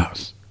White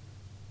House.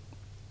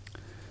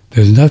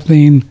 There's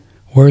nothing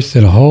worse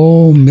than a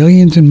whole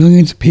millions and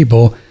millions of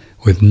people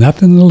with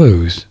nothing to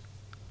lose.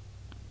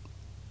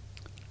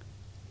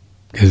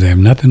 Because they have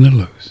nothing to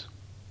lose.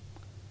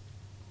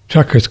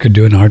 Truckers could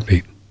do it in a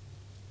heartbeat.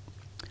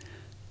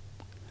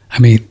 I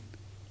mean,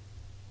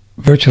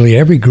 virtually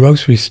every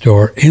grocery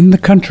store in the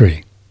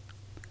country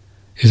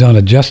is on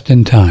a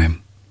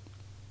just-in-time.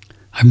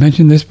 I've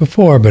mentioned this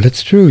before, but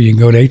it's true. You can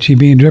go to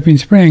H-E-B in Dripping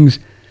Springs,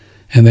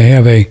 and they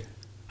have a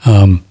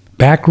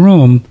back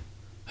room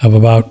of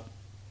about,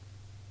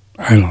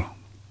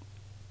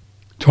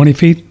 20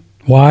 feet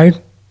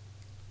wide,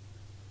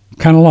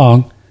 kind of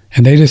long,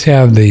 and they just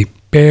have the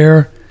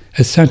bare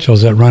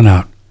essentials that run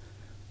out.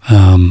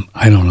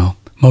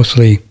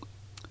 Mostly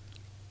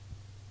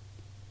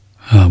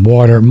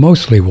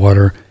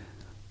water,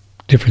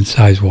 different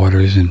size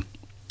waters, and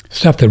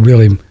stuff that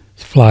really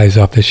flies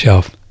off the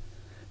shelf.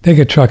 They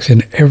get trucks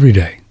in every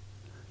day.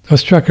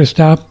 Those truckers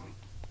stop,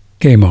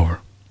 game over.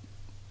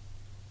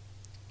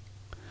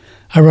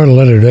 I wrote a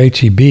letter to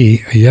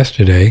H-E-B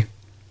yesterday.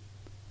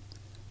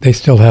 They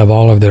still have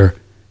all of their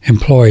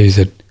employees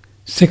at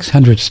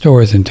 600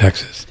 stores in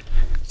Texas.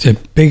 It's the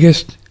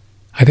biggest,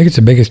 I think it's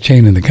the biggest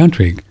chain in the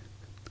country.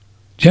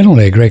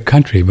 Generally a great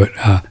company.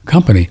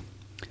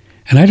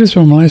 And I just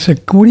remember, I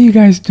said, what are you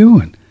guys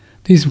doing?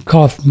 These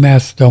cloth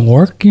masks don't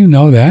work. You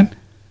know that.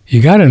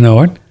 You got to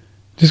know it.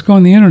 Just go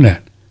on the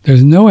internet.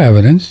 There's no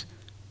evidence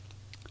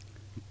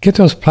get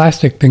those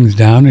plastic things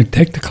down and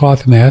take the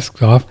cloth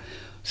masks off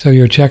so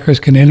your checkers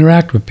can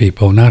interact with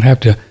people, not have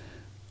to.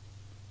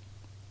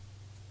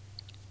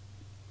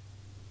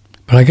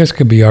 But I guess it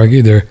could be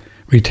argued they're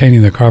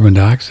retaining the carbon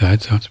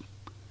dioxide, so it's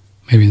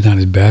maybe not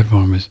as bad for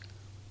them as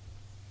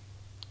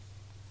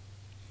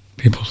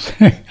people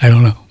say. I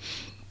don't know.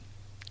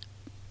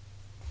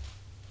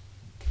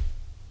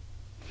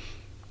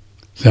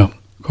 So,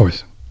 of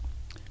course,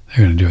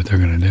 they're going to do what they're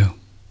going to do.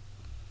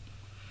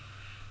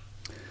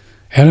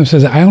 Adam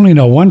says, I only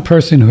know one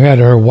person who had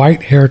her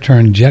white hair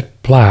turned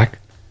jet black.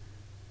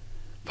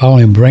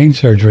 Following brain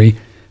surgery,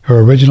 her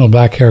original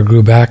black hair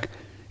grew back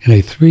in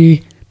a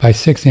 3 by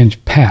 6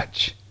 inch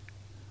patch.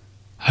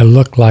 I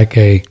looked like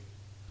a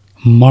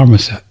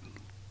marmoset.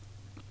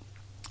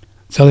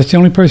 So that's the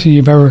only person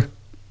you've ever...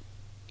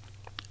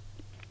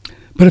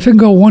 But if it can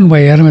go one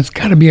way, Adam, it's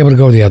got to be able to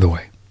go the other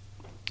way.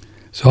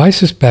 So I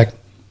suspect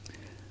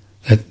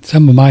that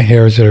some of my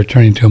hairs that are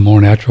turning to a more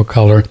natural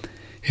color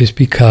is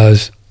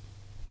because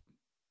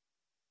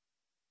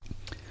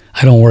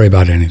I don't worry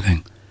about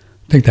anything.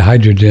 I think the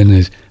hydrogen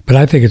is, but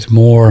I think it's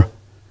more,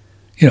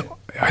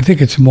 I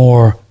think it's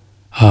more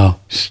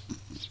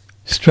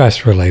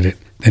stress related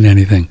than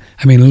anything.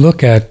 I mean,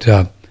 look at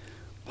a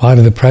lot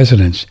of the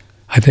presidents.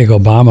 I think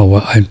both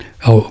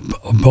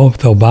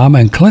Obama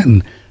and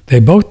Clinton, they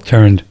both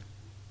turned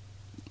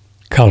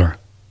color,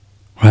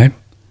 right?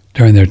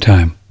 During their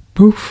time.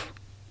 Poof.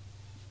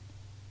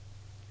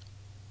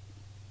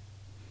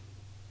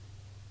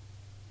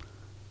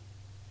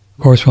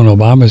 Of course, in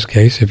Obama's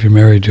case, if you're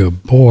married to a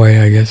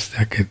boy, I guess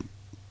that could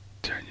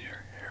turn your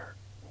hair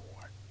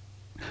white.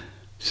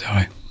 So,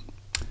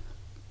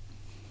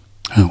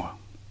 oh well.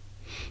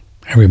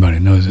 Everybody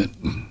knows it.